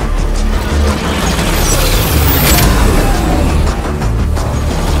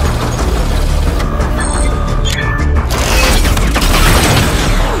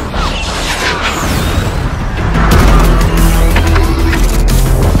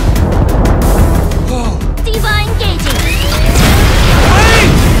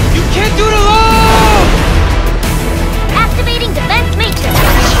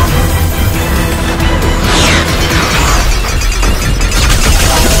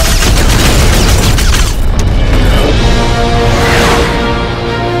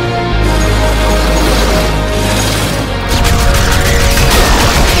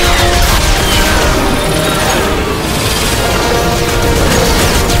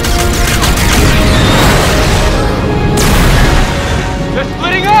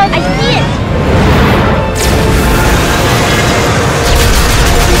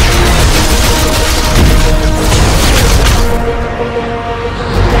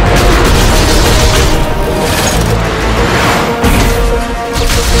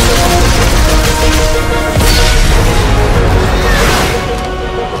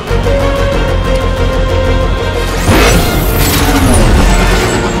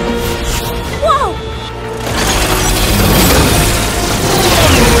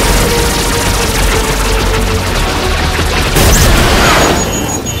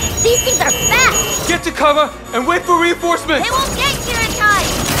 cover and wait for reinforcements! They won't get here in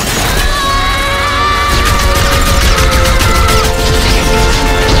time!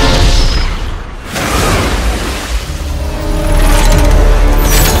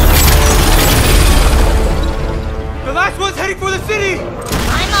 The last one's heading for the city!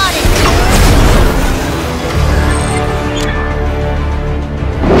 I'm on it!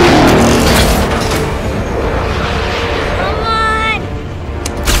 Come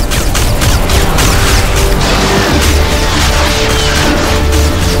on!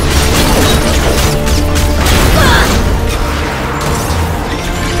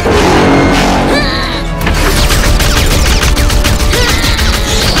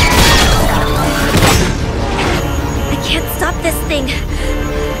 I can't stop this thing.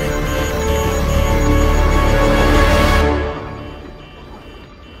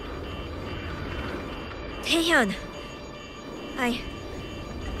 Taehyun,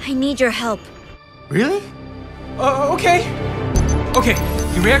 I need your help. Really? Okay. Okay,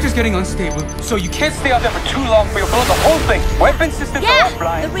 your reactor's getting unstable, so you can't stay out there for too long for you'll blow the whole thing. Weapon systems are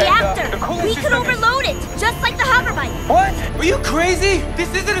offline. The reactor! And, the cooling We could system is- overload it, just like the hover bike. What? Are you crazy? This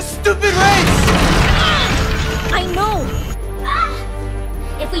isn't a stupid race! I know!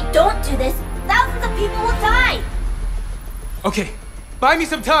 If we don't do this, thousands of people will die! Okay, buy me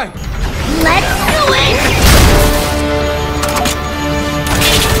some time. Let's do it!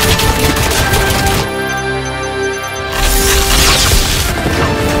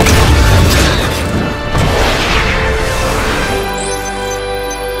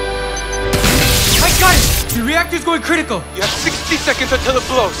 I got it! The reactor's going critical. You have 60 seconds until it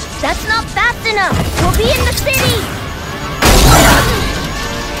blows. That's not fast enough! We'll be in the city!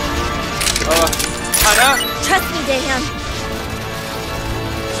 Hana? Trust me, Daehyun.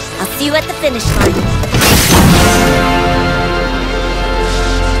 I'll see you at the finish line.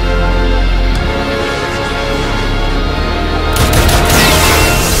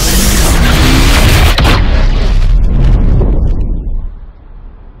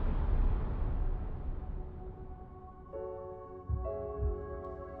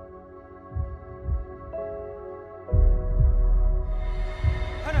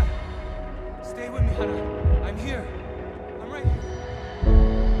 Hana! Stay with me, Hana. I'm here. I'm right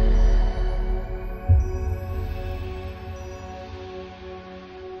here.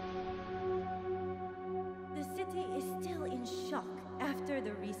 The city is still in shock after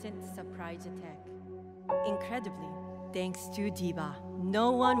the recent surprise attack. Incredibly, thanks to Diva,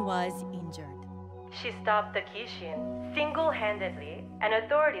 no one was injured. She stopped the Kishin single-handedly, and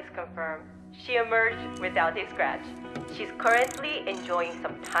authorities confirm she emerged without a scratch. She's currently enjoying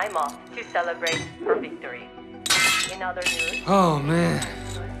some time off to celebrate her victory. In other news, Oh man,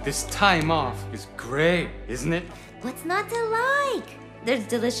 this time off is great, isn't it? What's not to like? There's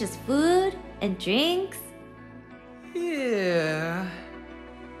delicious food and drinks. Yeah.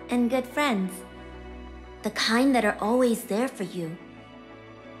 And good friends. The kind that are always there for you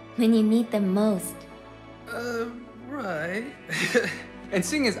when you need them most. Right. And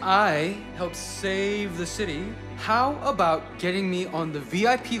seeing as I helped save the city, how about getting me on the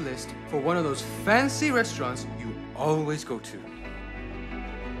VIP list for one of those fancy restaurants you always go to?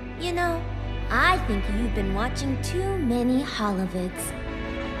 You know, I think you've been watching too many Holovids.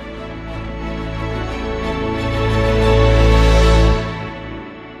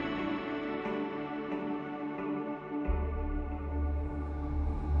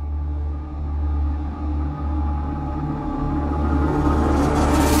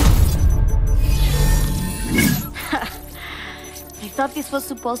 I thought this was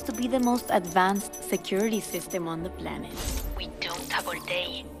supposed to be the most advanced security system on the planet. We don't have all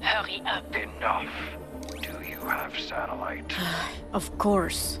day. Hurry up. Enough. Do you have satellite? Of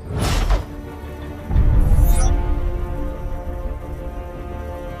course.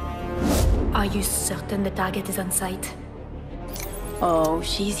 Are you certain the target is on site? Oh,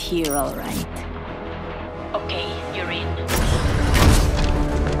 she's here, all right. Okay, you're in.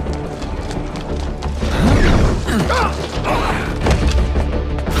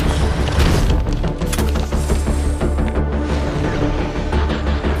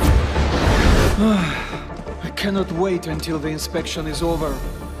 I cannot wait until the inspection is over.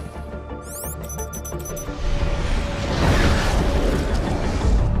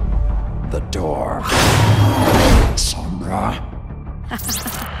 The door. Sombra.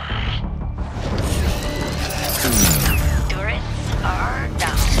 Turrets are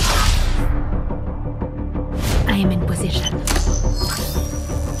down. I am in position.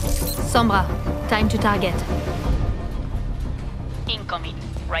 Sombra, time to target. Incoming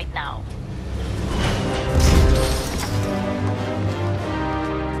right now.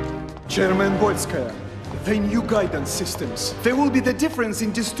 Chairman Boytskaya, They new guidance systems. There will be the difference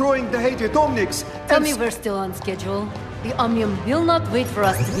in destroying the hated Omnics. Tell me we're still on schedule. The Omnium will not wait for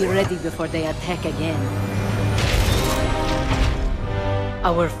us to be ready before they attack again.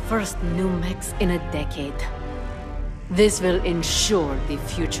 Our first new mechs in a decade. This will ensure the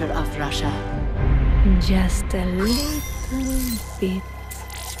future of Russia. Just a little bit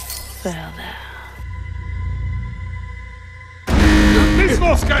further.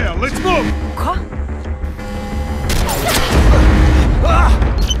 Nislovskaya, let's move!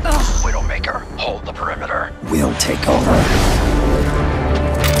 Widowmaker, hold the perimeter. We'll take over.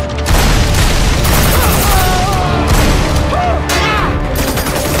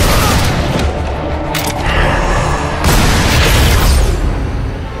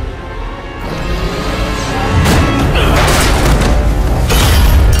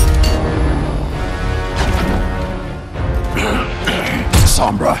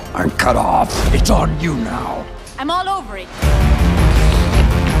 Sombra, I'm cut off. It's on you now. I'm all over it.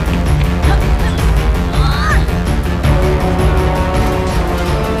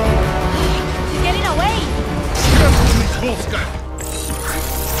 She's getting away.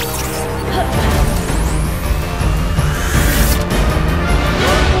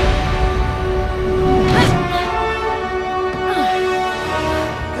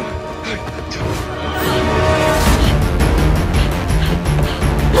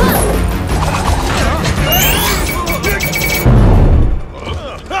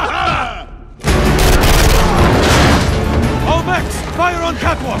 Fire on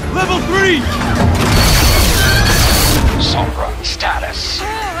catwalk, level 3! Sombra, status. Oh,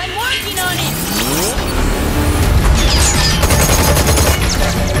 I'm working on it!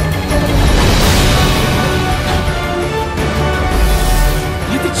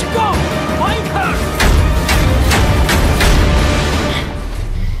 Where did she go? Find her!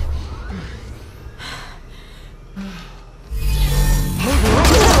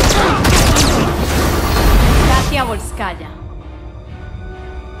 Katia Volskaya.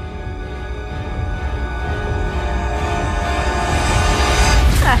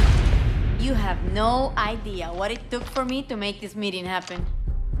 You have no idea what it took for me to make this meeting happen.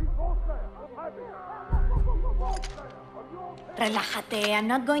 Relájate, I'm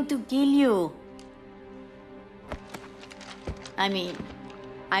not going to kill you. I mean,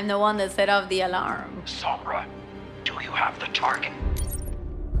 I'm the one that set off the alarm. Sombra, do you have the target?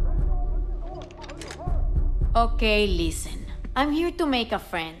 Okay, listen. I'm here to make a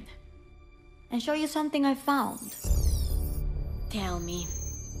friend. And show you something I found. Tell me,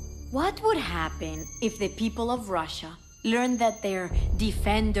 what would happen if the people of Russia learned that their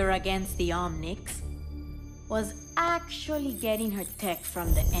defender against the Omnics was actually getting her tech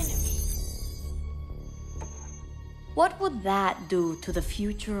from the enemy? What would that do to the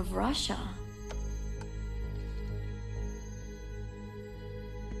future of Russia?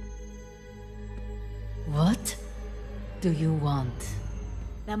 What do you want?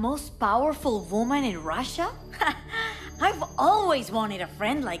 The most powerful woman in Russia? I've always wanted a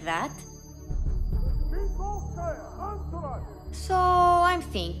friend like that. So I'm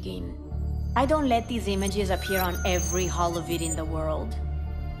thinking, I don't let these images appear on every holovid in the world.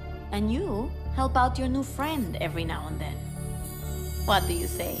 And you help out your new friend every now and then. What do you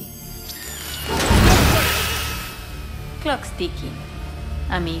say? Clock's ticking,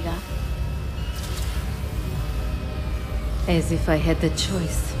 amiga. As if I had the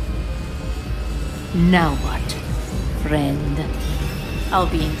choice. Now what, friend? I'll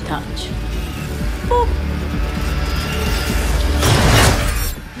be in touch. Boop.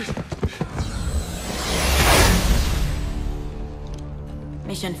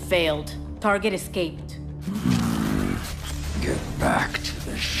 Mission failed. Target escaped. Get back to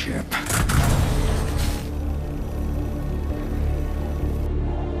the ship.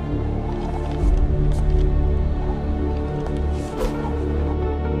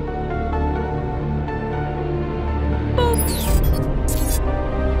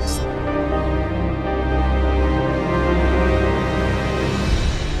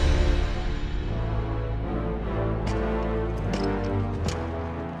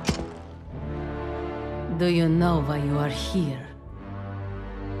 Do you know why you are here?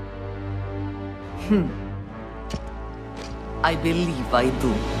 I believe I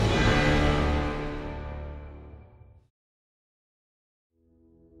do.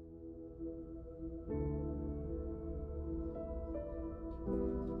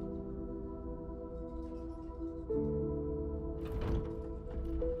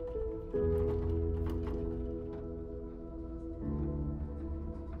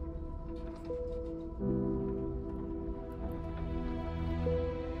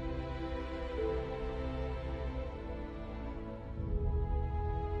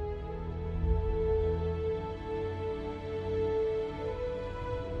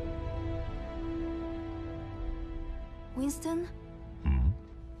 Winston?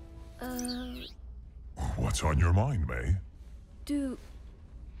 What's on your mind, May? Do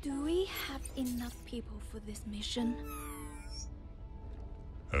we have enough people for this mission?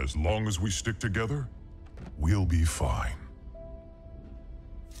 As long as we stick together, we'll be fine.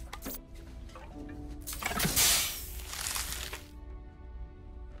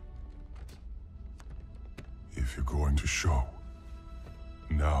 If you're going to show,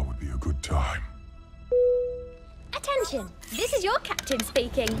 now would be a good time. Attention! This is your captain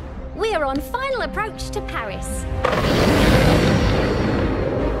speaking. We are on final approach to Paris.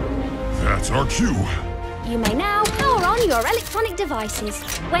 That's our cue. You may now power on your electronic devices.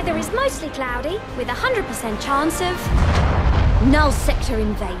 Weather is mostly cloudy, with a 100% chance of null sector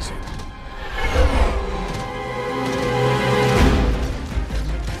invasion.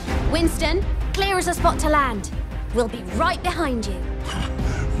 Winston, clear as a spot to land. We'll be right behind you.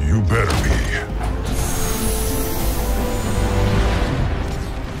 You better be.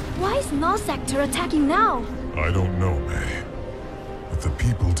 Why is null sector attacking now? I don't know, May. But the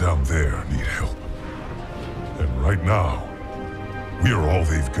people down there need help. And right now, we are all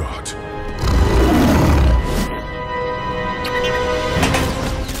they've got.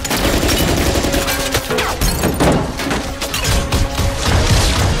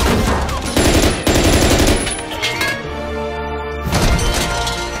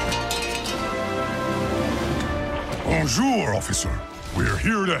 Bonjour, officer. We're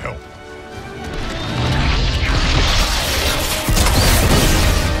here to help.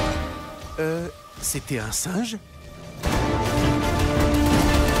 C'était un singe?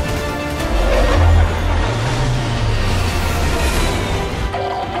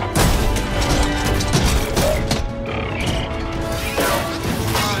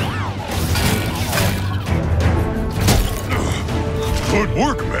 Good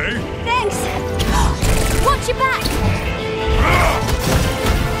work, May. Thanks! Watch your back!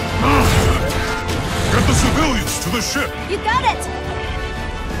 Get the civilians to the ship! You got it!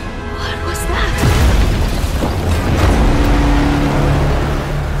 What was that?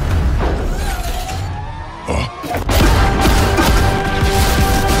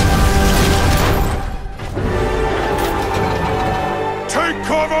 Take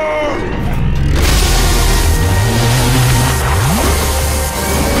cover!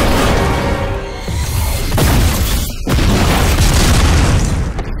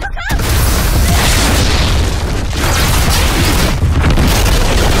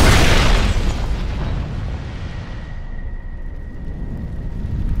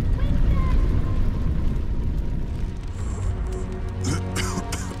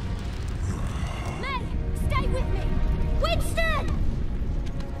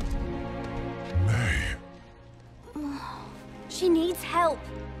 She needs help.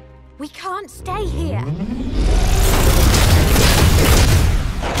 We can't stay here.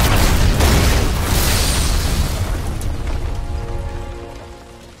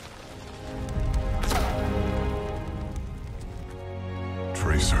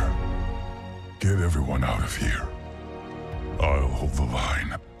 Tracer, get everyone out of here. I'll hold the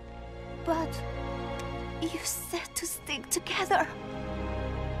line. But you said to stick together.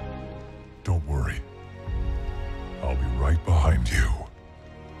 Don't worry. I'll be right behind you.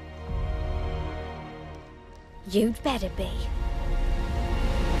 You'd better be.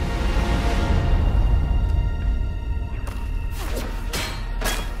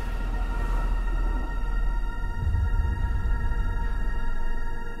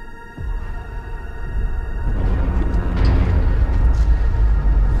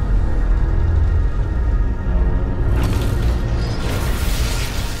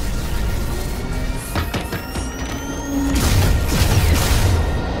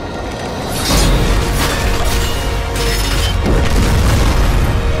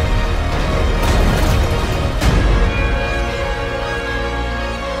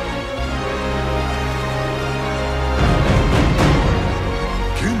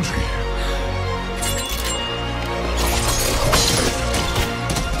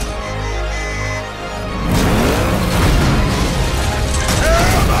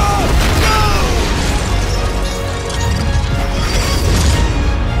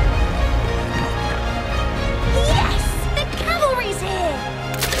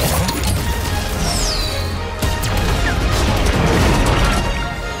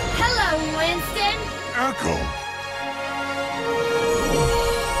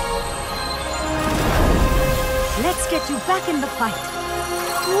 Let's get you back in the fight.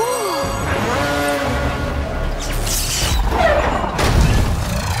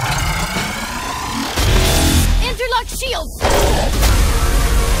 Interlock shields!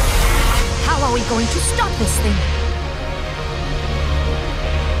 How are we going to stop this thing?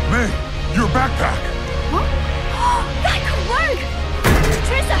 Your backpack! Huh? That could work!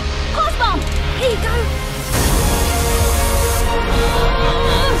 Trissa, pulse bomb! Here you go!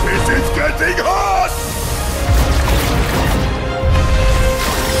 This is getting hot!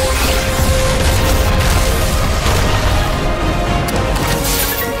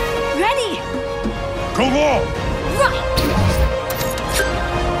 Ready! Come on! Right!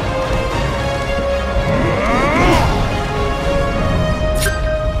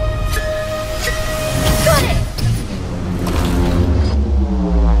 Got it!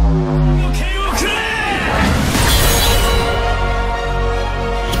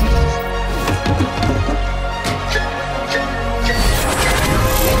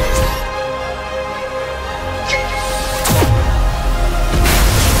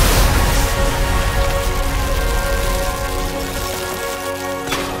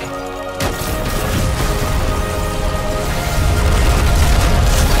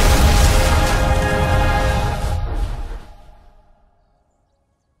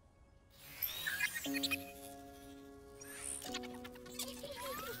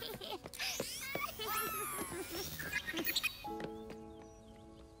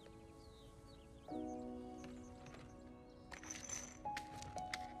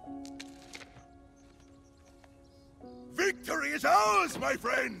 Victory is ours, my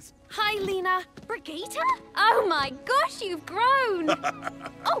friends! Hi, Lena. Brigitte? Oh my gosh, you've grown!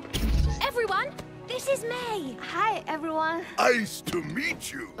 Oh, everyone, this is May. Hi, everyone. Nice to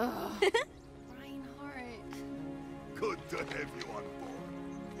meet you! Reinhardt. Good to have you on board.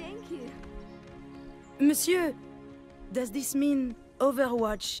 Thank you. Monsieur, does this mean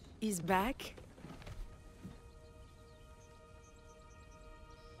Overwatch is back?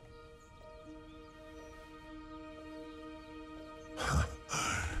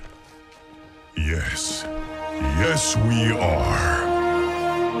 Yes. Yes, we are.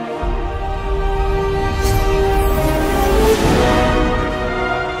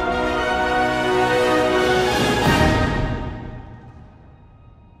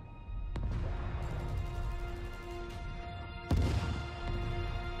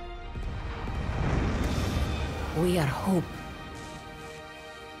 We are hope.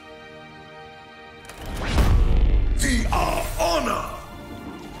 We are honor!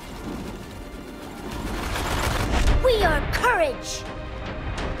 We are courage.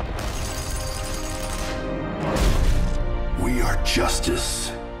 We are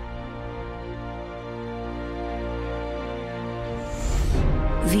justice.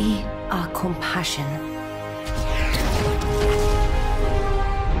 We are compassion.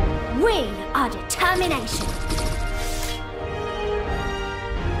 We are determination.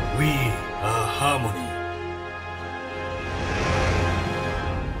 We are harmony.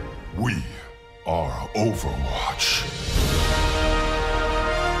 We are Overwatch.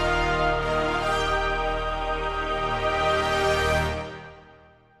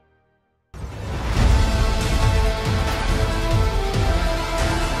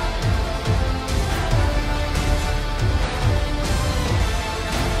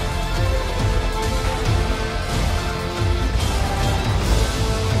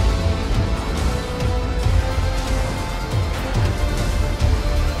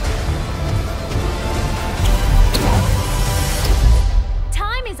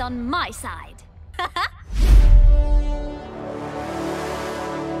 On my side.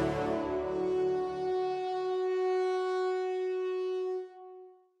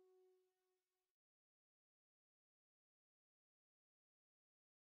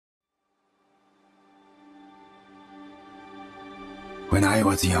 When I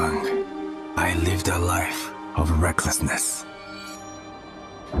was young, I lived a life of recklessness.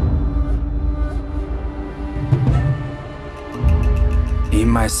 In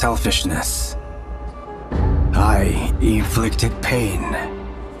my selfishness, I inflicted pain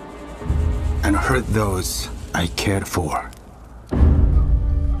and hurt those I cared for.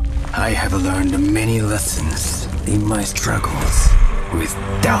 I have learned many lessons in my struggles with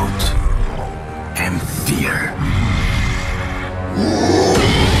doubt and fear.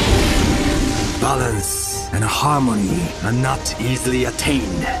 Balance and harmony are not easily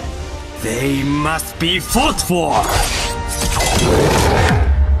attained. They must be fought for!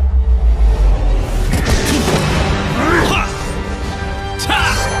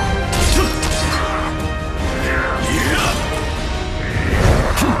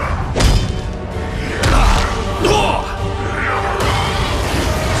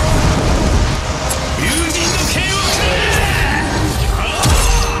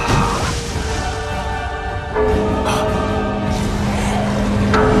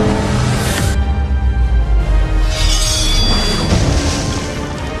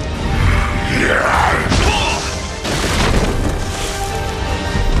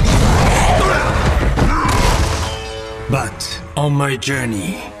 my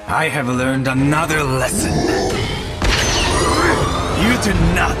journey, I have learned another lesson. You do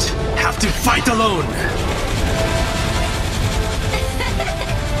not have to fight alone!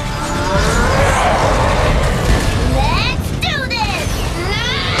 Let's do this!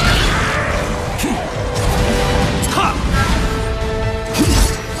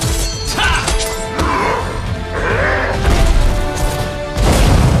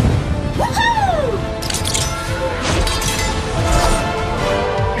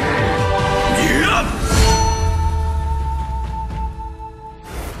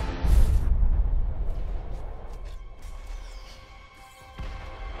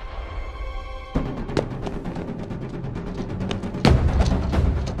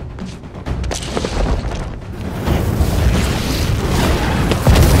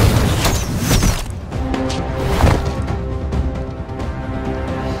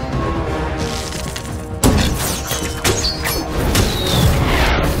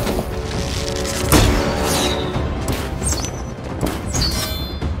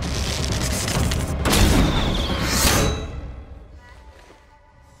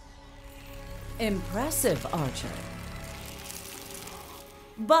 Impressive, Archer.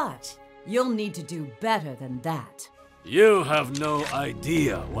 But you'll need to do better than that. You have no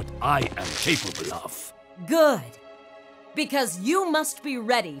idea what I am capable of. Good. Because you must be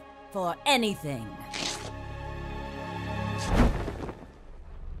ready for anything.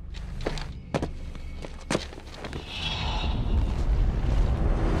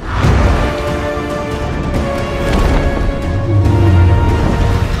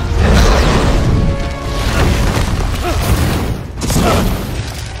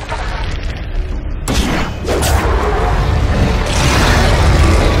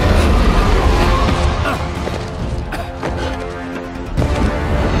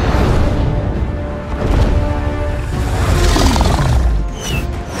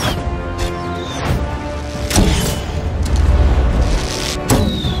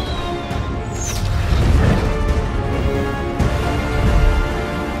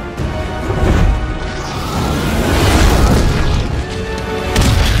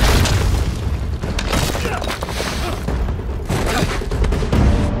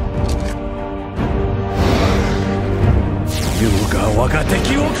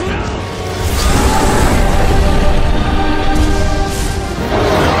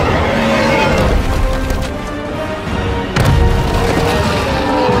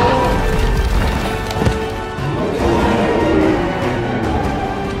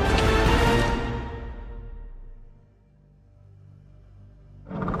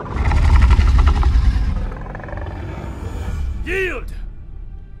 Yield!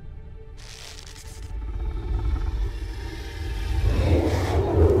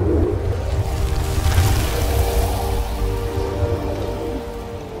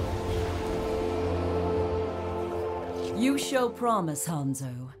 You show promise,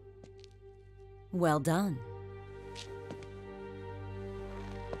 Hanzo. Well done.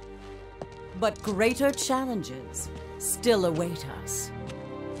 But greater challenges still await us.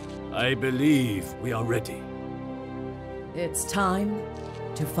 I believe we are ready. It's time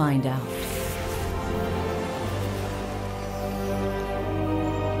to find out.